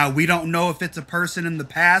 Now, we don't know if it's a person in the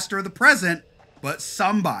past or the present, but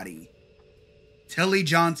somebody. Tilly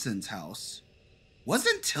Johnson's house.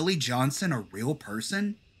 Wasn't Tilly Johnson a real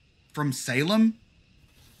person from Salem?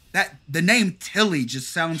 The name Tilly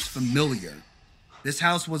just sounds familiar. This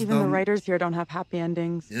house was Even the writers here don't have happy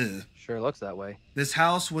endings. Ugh. Sure looks that way. This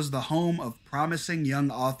house was the home of promising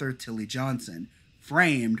young author Tilly Johnson.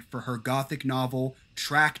 Framed for her Gothic novel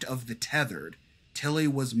Tract of the Tethered, Tilly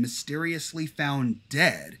was mysteriously found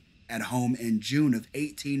dead at home in June of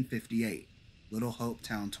 1858. Little Hope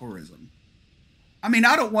Town Tourism. I mean,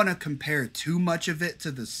 I don't want to compare too much of it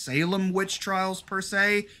to the Salem witch trials per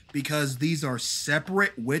se, because these are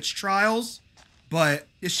separate witch trials, but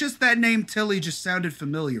it's just that name Tilly just sounded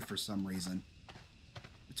familiar for some reason.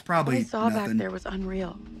 It's probably What I saw nothing. back there was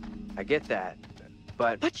unreal. I get that,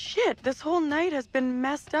 but... But shit, this whole night has been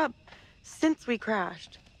messed up since we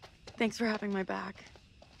crashed. Thanks for having my back.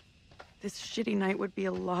 This shitty night would be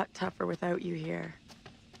a lot tougher without you here.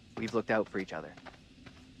 We've looked out for each other.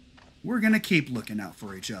 We're gonna keep looking out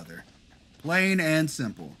for each other. Plain and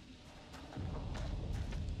simple.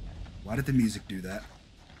 Why did the music do that?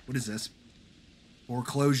 What is this?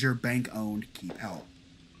 Foreclosure, bank owned, keep help.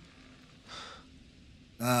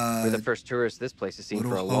 We're the first tourists this place has seen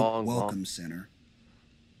for a long, Welcome Center.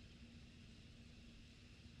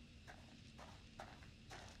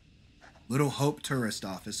 Little Hope Tourist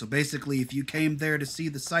Office. So basically, if you came there to see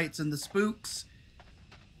the sights and the spooks,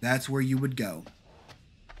 that's where you would go.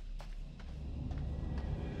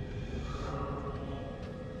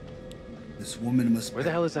 This woman must... Where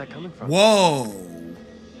the hell is that coming from? Whoa!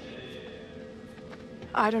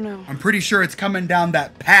 I don't know. I'm pretty sure it's coming down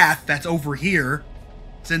that path that's over here.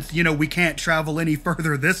 Since, you know, we can't travel any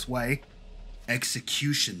further this way.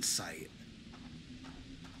 Execution site.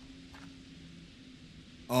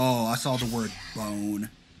 Oh, I saw the word bone.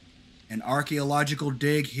 An archaeological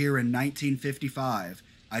dig here in 1955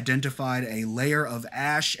 identified a layer of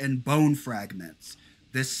ash and bone fragments.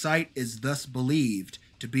 This site is thus believed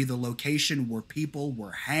to be the location where people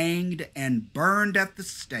were hanged and burned at the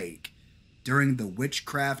stake during the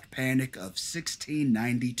witchcraft panic of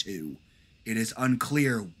 1692. It is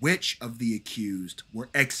unclear which of the accused were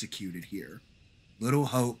executed here. Little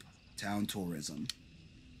Hope Town Tourism.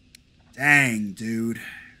 Dang, dude.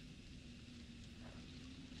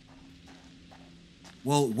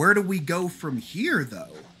 Well, where do we go from here,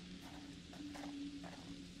 though?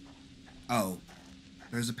 Oh,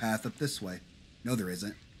 there's a path up this way. No, there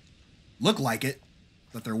isn't. Looked like it,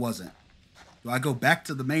 but there wasn't. Do I go back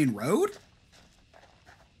to the main road?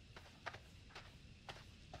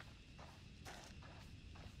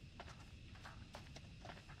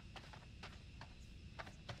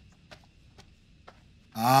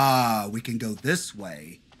 Ah, we can go this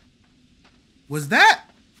way. Was that?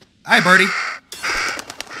 Hi, Birdie.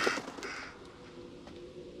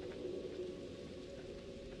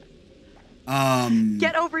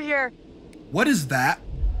 Get over here. What is that?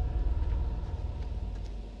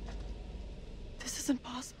 This isn't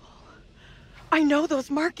possible. I know those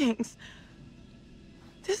markings.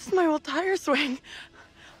 This is my old tire swing.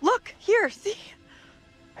 Look, here, see?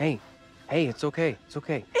 Hey, it's okay. It's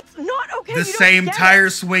okay. It's not okay. The same tire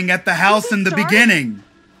swing at the house in the beginning.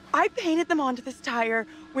 I painted them onto this tire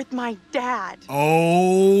with my dad.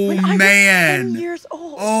 Oh, when I man. was 10 years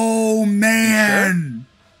old. Oh, man.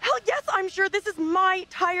 Hell yes, I'm sure this is my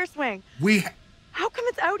tire swing. How come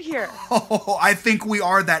it's out here? Oh, I think we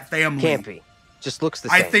are that family. Can't be. Just looks the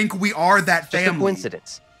same. I think we are that family. Just a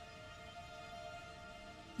coincidence.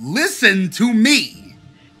 Listen to me.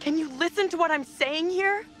 Can you listen to what I'm saying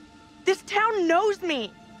here? This town knows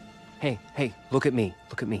me. Hey, look at me.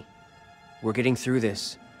 Look at me. We're getting through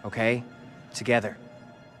this, okay? Together.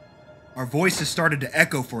 Our voices started to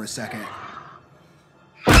echo for a second.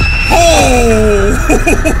 Oh!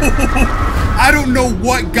 I don't know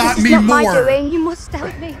what got me more. My doing. You must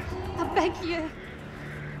help me. I beg you.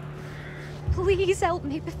 Please help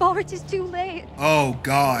me before it is too late. Oh,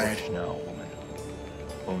 God. No, woman.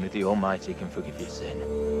 Only the Almighty can forgive your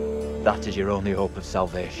sin. That is your only hope of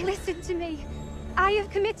salvation. Listen to me. I have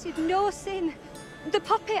committed no sin. The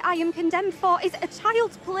puppet I am condemned for is a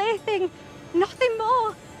child's plaything. Nothing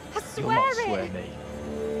more. I swear You'll not it. swear me.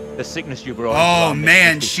 The sickness you brought. Oh,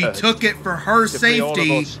 man, she took it for her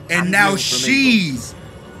safety, and now she's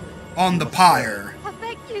on the pyre. I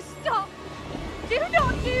beg you, stop. Do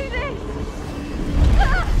not do this.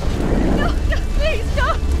 No, please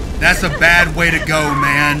stop. That's a bad way to go,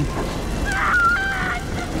 man.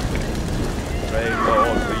 Pray,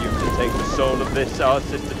 Lord, for you to take the soul of this, our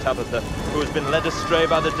sister Tabitha, who has been led astray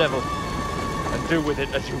by the devil, and do with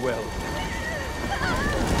it as you will.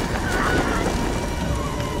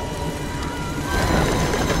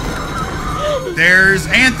 There's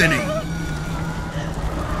Anthony.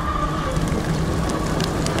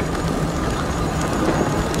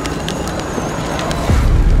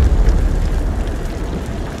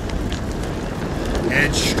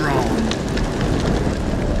 Headstrong.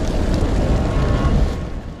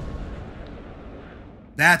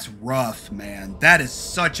 That's rough, man. That is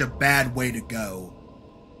such a bad way to go.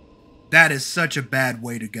 That is such a bad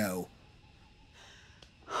way to go.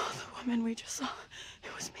 Oh, the woman we just saw.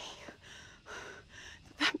 It was me.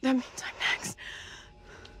 That means I'm next.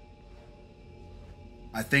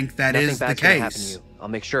 I think that Nothing is the bad's gonna happen to case. you. I'll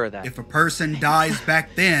make sure of that. If a person dies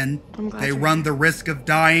back then, glad they you're run the risk of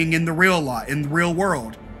dying in the real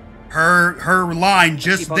world. Her line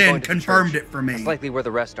just Keep on then going to the confirmed church. it for me. That's likely where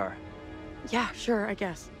the rest are. Yeah, sure, I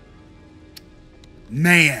guess.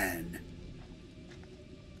 Man,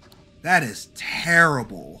 that is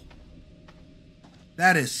terrible.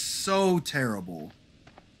 That is so terrible.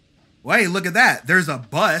 Wait, look at that. There's a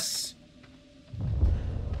bus.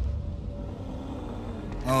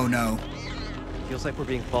 Oh no. Feels like we're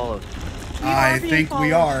being followed. I think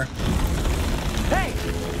we are. Hey!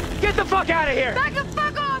 Get the fuck out of here! Back the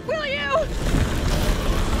fuck off, will you?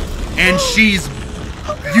 And she's...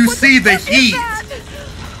 God, you what see the fuck is heat. that?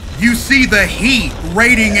 You see the heat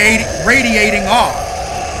radiating off.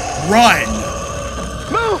 Run.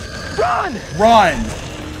 Move! Run! Run.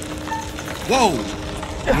 Whoa.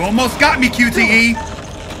 You almost got me, QTE.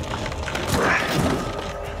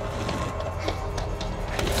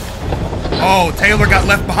 Oh, Taylor got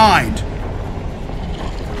left behind.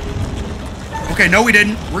 Okay, no we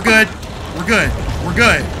didn't. We're good. We're good. We're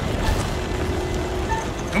good.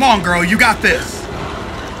 Come on, girl. You got this.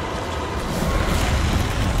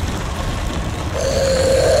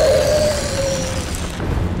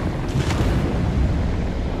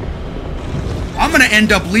 I'm gonna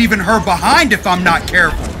end up leaving her behind if I'm not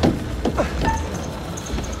careful.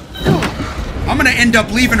 I'm gonna end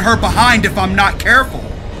up leaving her behind if I'm not careful.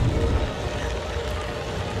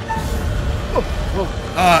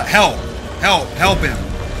 Help him.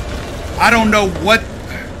 I don't know what...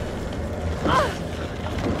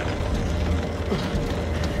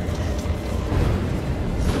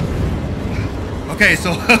 Okay,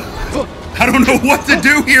 so I don't know what to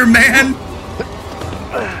do here, man.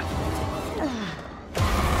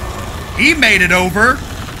 He made it over.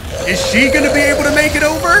 Is she gonna be able to make it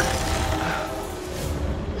over?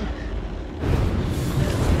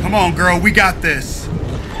 Come on, girl, we got this.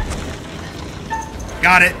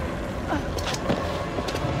 Got it.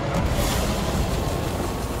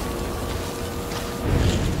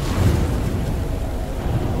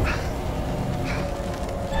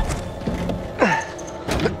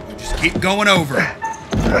 Just keep going over.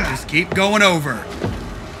 Just keep going over.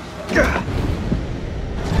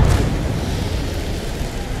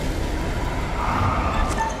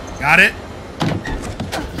 Got it.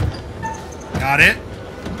 Got it.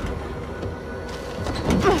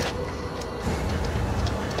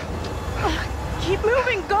 Keep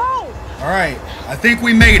moving, go! All right, I think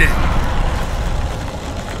we made it.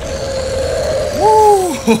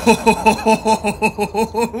 Woo!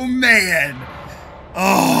 Man.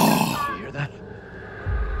 Oh. You hear that?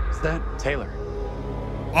 Is that Taylor?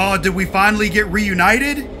 Oh, did we finally get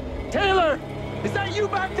reunited? Taylor! Is that you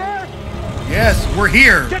back there? Yes, we're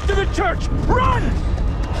here. Get to the church! Run!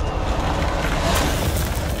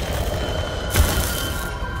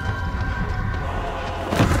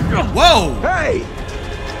 Whoa! Hey!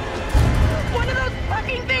 One of those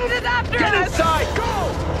fucking things is after Get us! inside!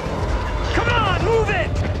 Go! Come on, move it!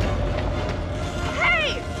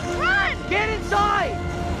 Hey! Run! Get inside!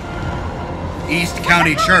 East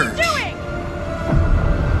County What the hell are Church. you doing?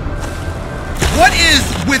 What is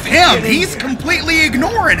with him? He's completely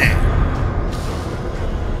ignoring it.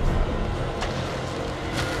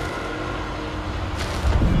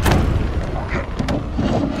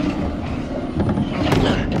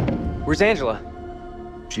 Where's Angela?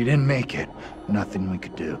 She didn't make it. Nothing we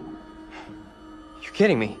could do. You're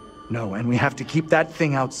kidding me. No, and we have to keep that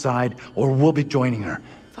thing outside, or we'll be joining her.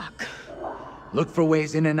 Fuck. Look for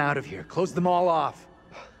ways in and out of here. Close them all off.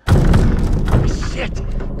 Shit!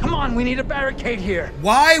 Come on, we need a barricade here.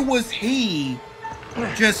 Why was he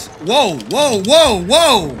just... Whoa, whoa, whoa,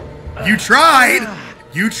 whoa! You tried!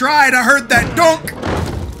 You tried! I heard that dunk!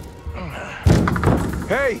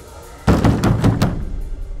 Hey!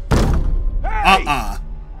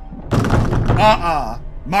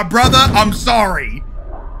 My brother, I'm sorry.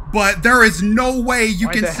 But there is no way you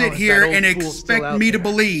Why can the hell sit is here that old and fool still expect out me to there?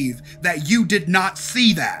 believe that you did not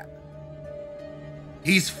see that.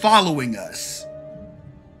 He's following us.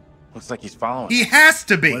 Looks like he's following. He has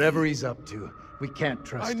to be. Whatever he's up to, we can't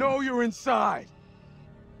trust I him. know you're inside.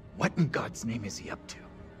 What in God's name is he up to?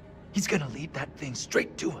 He's gonna lead that thing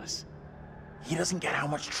straight to us. He doesn't get how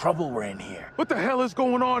much trouble we're in here. What the hell is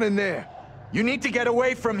going on in there? You need to get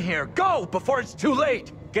away from here. Go before it's too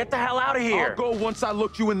late. Get the hell out of here! I'll go once I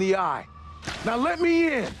look you in the eye. Now let me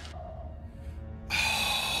in.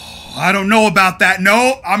 I don't know about that.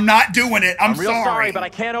 No, I'm not doing it. I'm real sorry, but I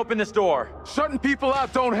can't open this door. Shutting people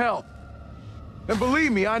out don't help. And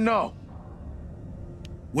believe me, I know.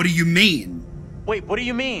 What do you mean? Wait, what do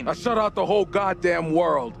you mean? I shut out the whole goddamn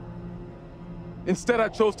world. Instead, I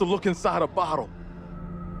chose to look inside a bottle.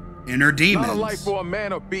 Inner demons. Not a life for a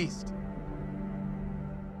man or beast.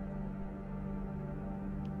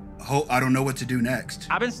 Oh, I don't know what to do next.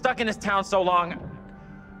 I've been stuck in this town so long,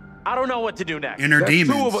 I don't know what to do next. Inner demons.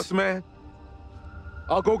 There's 2 of us, man.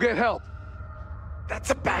 I'll go get help.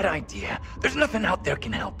 That's a bad idea. There's nothing out there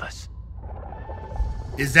can help us.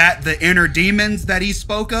 Is that the inner demons that he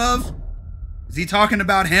spoke of? Is he talking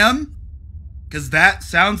about him? Because that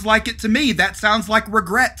sounds like it to me. That sounds like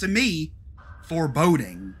regret to me.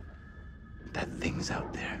 Foreboding. That thing's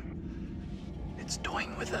out there. It's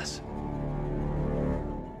toying with us.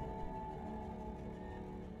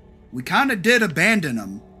 We kind of did abandon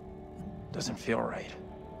him. Doesn't feel right.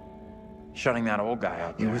 Shutting that old guy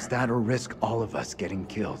out there. It was that or risk all of us getting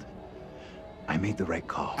killed. I made the right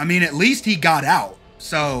call. I mean, at least he got out,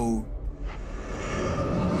 so...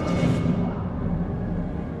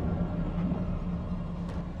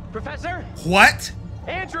 Professor? What?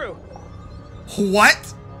 Andrew!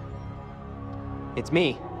 What? It's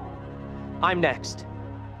me. I'm next.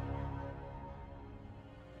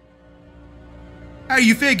 How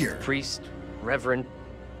you figure? Priest, reverend,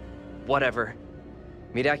 whatever.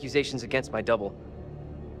 Made accusations against my double.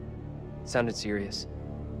 Sounded serious.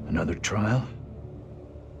 Another trial?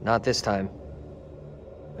 Not this time.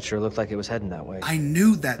 It sure looked like it was heading that way. I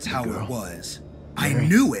knew that's how it was. I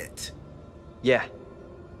knew it. Yeah.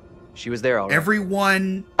 She was there already.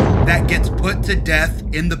 Everyone that gets put to death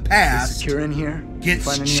in the past secure in here? gets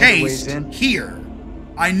Find any other ways chased in? here.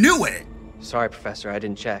 I knew it. Sorry, Professor, I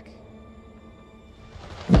didn't check.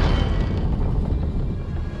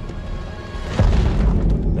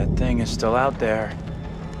 That thing is still out there.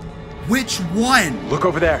 Which one? Look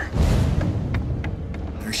over there.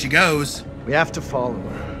 There she goes. We have to follow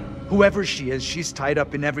her. Whoever she is, she's tied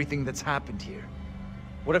up in everything that's happened here.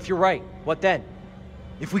 What if you're right? What then?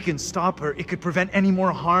 If we can stop her, it could prevent any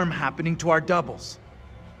more harm happening to our doubles.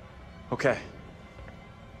 Okay.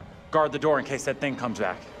 Guard the door in case that thing comes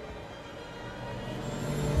back.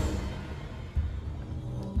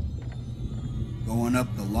 Going up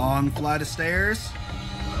the long flight of stairs.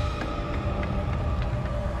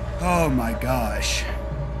 Oh my gosh.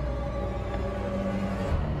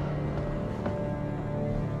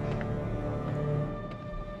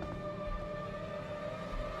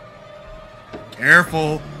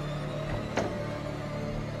 Careful.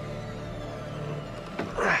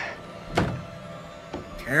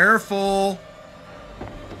 Careful.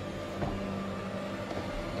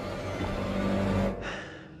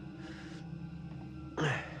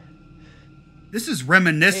 This is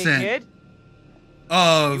reminiscent Hey, kid?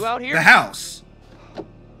 of You out here? the house.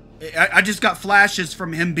 I just got flashes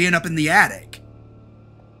from him being up in the attic.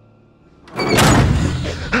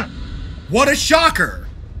 What a shocker!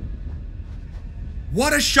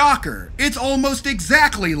 What a shocker! It's almost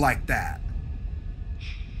exactly like that.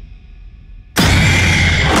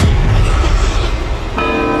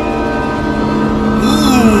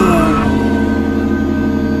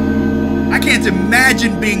 Ooh. I can't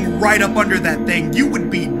imagine being right up under that thing. You would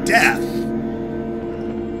be death.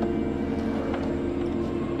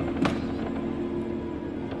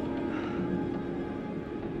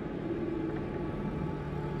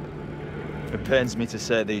 It pains me to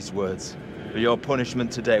say these words, but your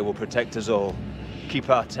punishment today will protect us all. Keep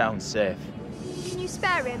our town safe. Can you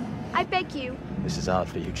spare him? I beg you. This is hard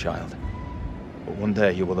for you, child. But one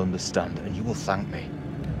day you will understand, and you will thank me.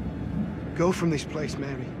 Go from this place,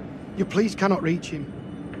 Mary. Your pleas cannot reach him.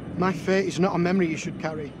 My fate is not a memory you should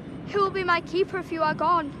carry. Who will be my keeper if you are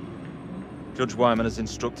gone? Judge Wyman has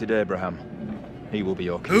instructed Abraham. He will be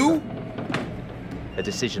your keeper. Who? A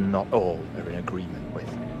decision not all are in agreement with.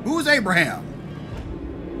 Who's Abraham?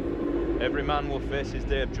 Every man will face his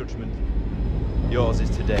day of judgment. Yours is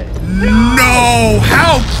today. No!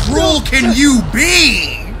 How cruel can you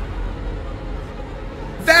be?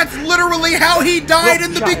 That's literally how he died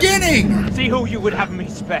in the beginning! See who you would have me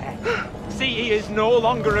spare. See he is no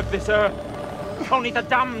longer of this earth. Only the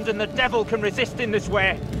damned and the devil can resist in this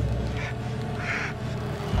way.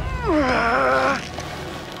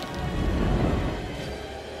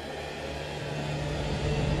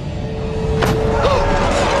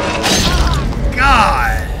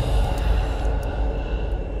 God!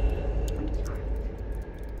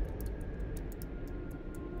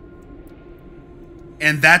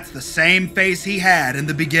 And that's the same face he had in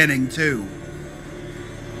the beginning, too.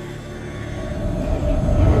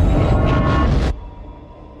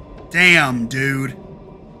 Damn, dude.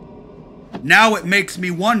 Now it makes me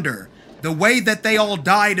wonder, the way that they all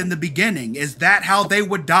died in the beginning, is that how they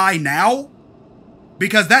would die now?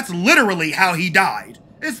 Because that's literally how he died.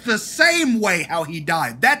 It's the same way how he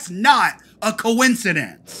died. That's not a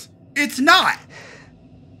coincidence. It's not.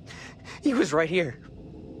 He was right here.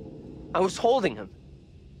 I was holding him.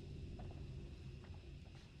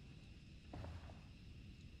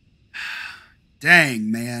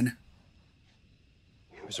 Dang, man.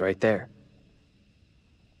 He was right there.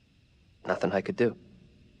 Nothing I could do.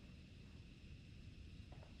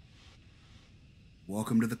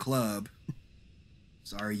 Welcome to the club.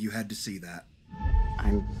 Sorry you had to see that.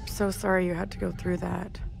 I'm so sorry you had to go through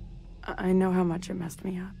that. I know how much it messed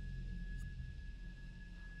me up.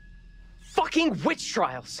 Fucking witch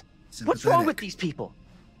trials! Sympathetic. What's wrong with these people?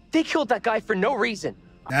 They killed that guy for no reason.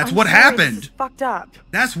 That's what happened. This is fucked up.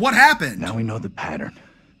 That's what happened. Now we know the pattern.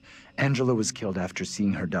 Angela was killed after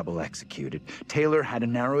seeing her double executed. Taylor had a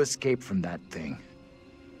narrow escape from that thing.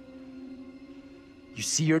 You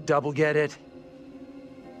see your double get it,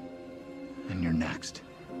 and you're next.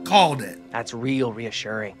 Called it. That's real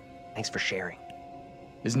reassuring. Thanks for sharing.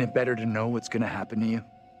 Isn't it better to know what's gonna happen to you?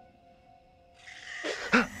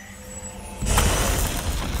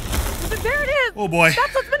 There it is! Oh boy.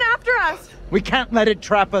 That's what's been after us! We can't let it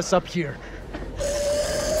trap us up here.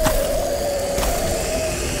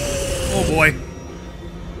 Oh boy.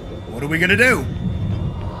 What are we gonna do?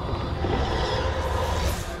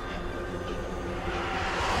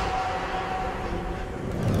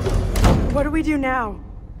 What do we do now?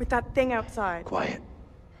 With that thing outside? Quiet.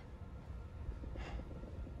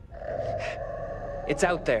 It's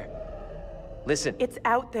out there. Listen. It's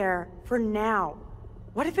out there for now.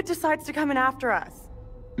 What if it decides to come in after us?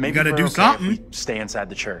 Maybe gotta we're do okay something. if we stay inside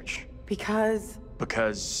the church. Because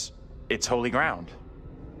It's holy ground.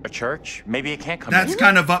 A church? Maybe it can't come That's in.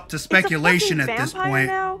 kind of up to speculation it's a at this vampire point.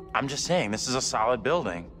 now? I'm just saying, this is a solid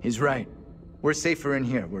building. He's right. We're safer in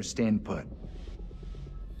here. We're staying put.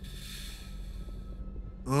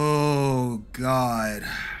 Oh, God.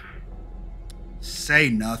 Say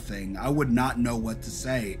nothing. I would not know what to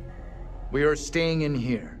say. We are staying in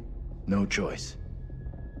here. No choice.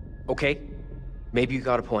 Okay, maybe you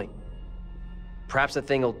got a point. Perhaps the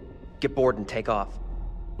thing will get bored and take off.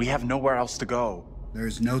 We have nowhere else to go.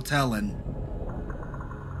 There's no telling.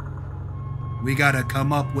 We gotta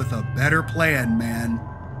come up with a better plan, man.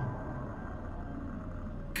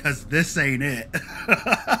 'Cause this ain't it.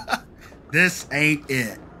 This ain't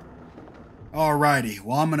it. Alrighty,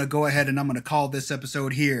 well, I'm gonna go ahead and I'm gonna call this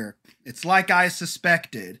episode here. It's like I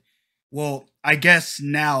suspected. Well, I guess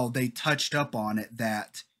now they touched up on it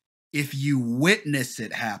that if you witness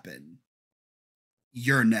it happen,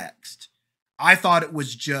 you're next. I thought it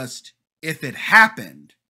was just if it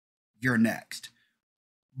happened, you're next.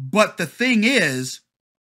 But the thing is,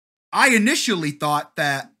 I initially thought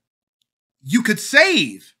that you could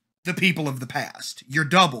save the people of the past, your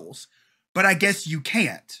doubles, but I guess you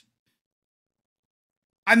can't.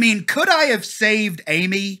 I mean, could I have saved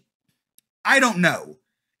Amy? I don't know.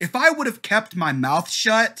 If I would have kept my mouth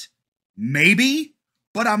shut, maybe,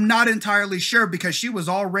 but I'm not entirely sure because she was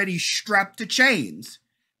already strapped to chains.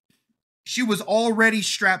 She was already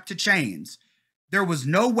strapped to chains. There was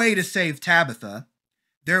no way to save Tabitha.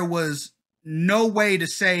 There was no way to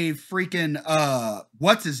save freaking,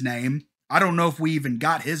 what's his name? I don't know if we even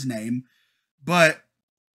got his name. But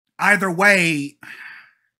either way,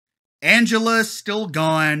 Angela's still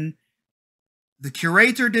gone. The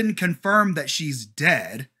curator didn't confirm that she's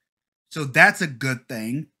dead. So that's a good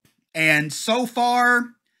thing. And so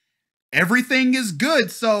far, everything is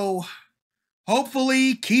good. So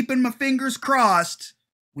hopefully, keeping my fingers crossed,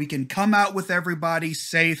 we can come out with everybody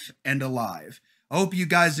safe and alive. I hope you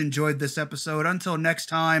guys enjoyed this episode. Until next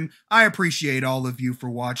time, I appreciate all of you for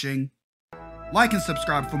watching. Like and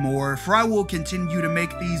subscribe for more, for I will continue to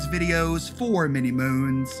make these videos for many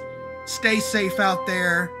moons. Stay safe out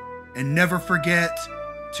there, and never forget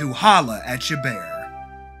to holla at your bear.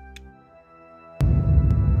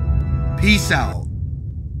 Peace out.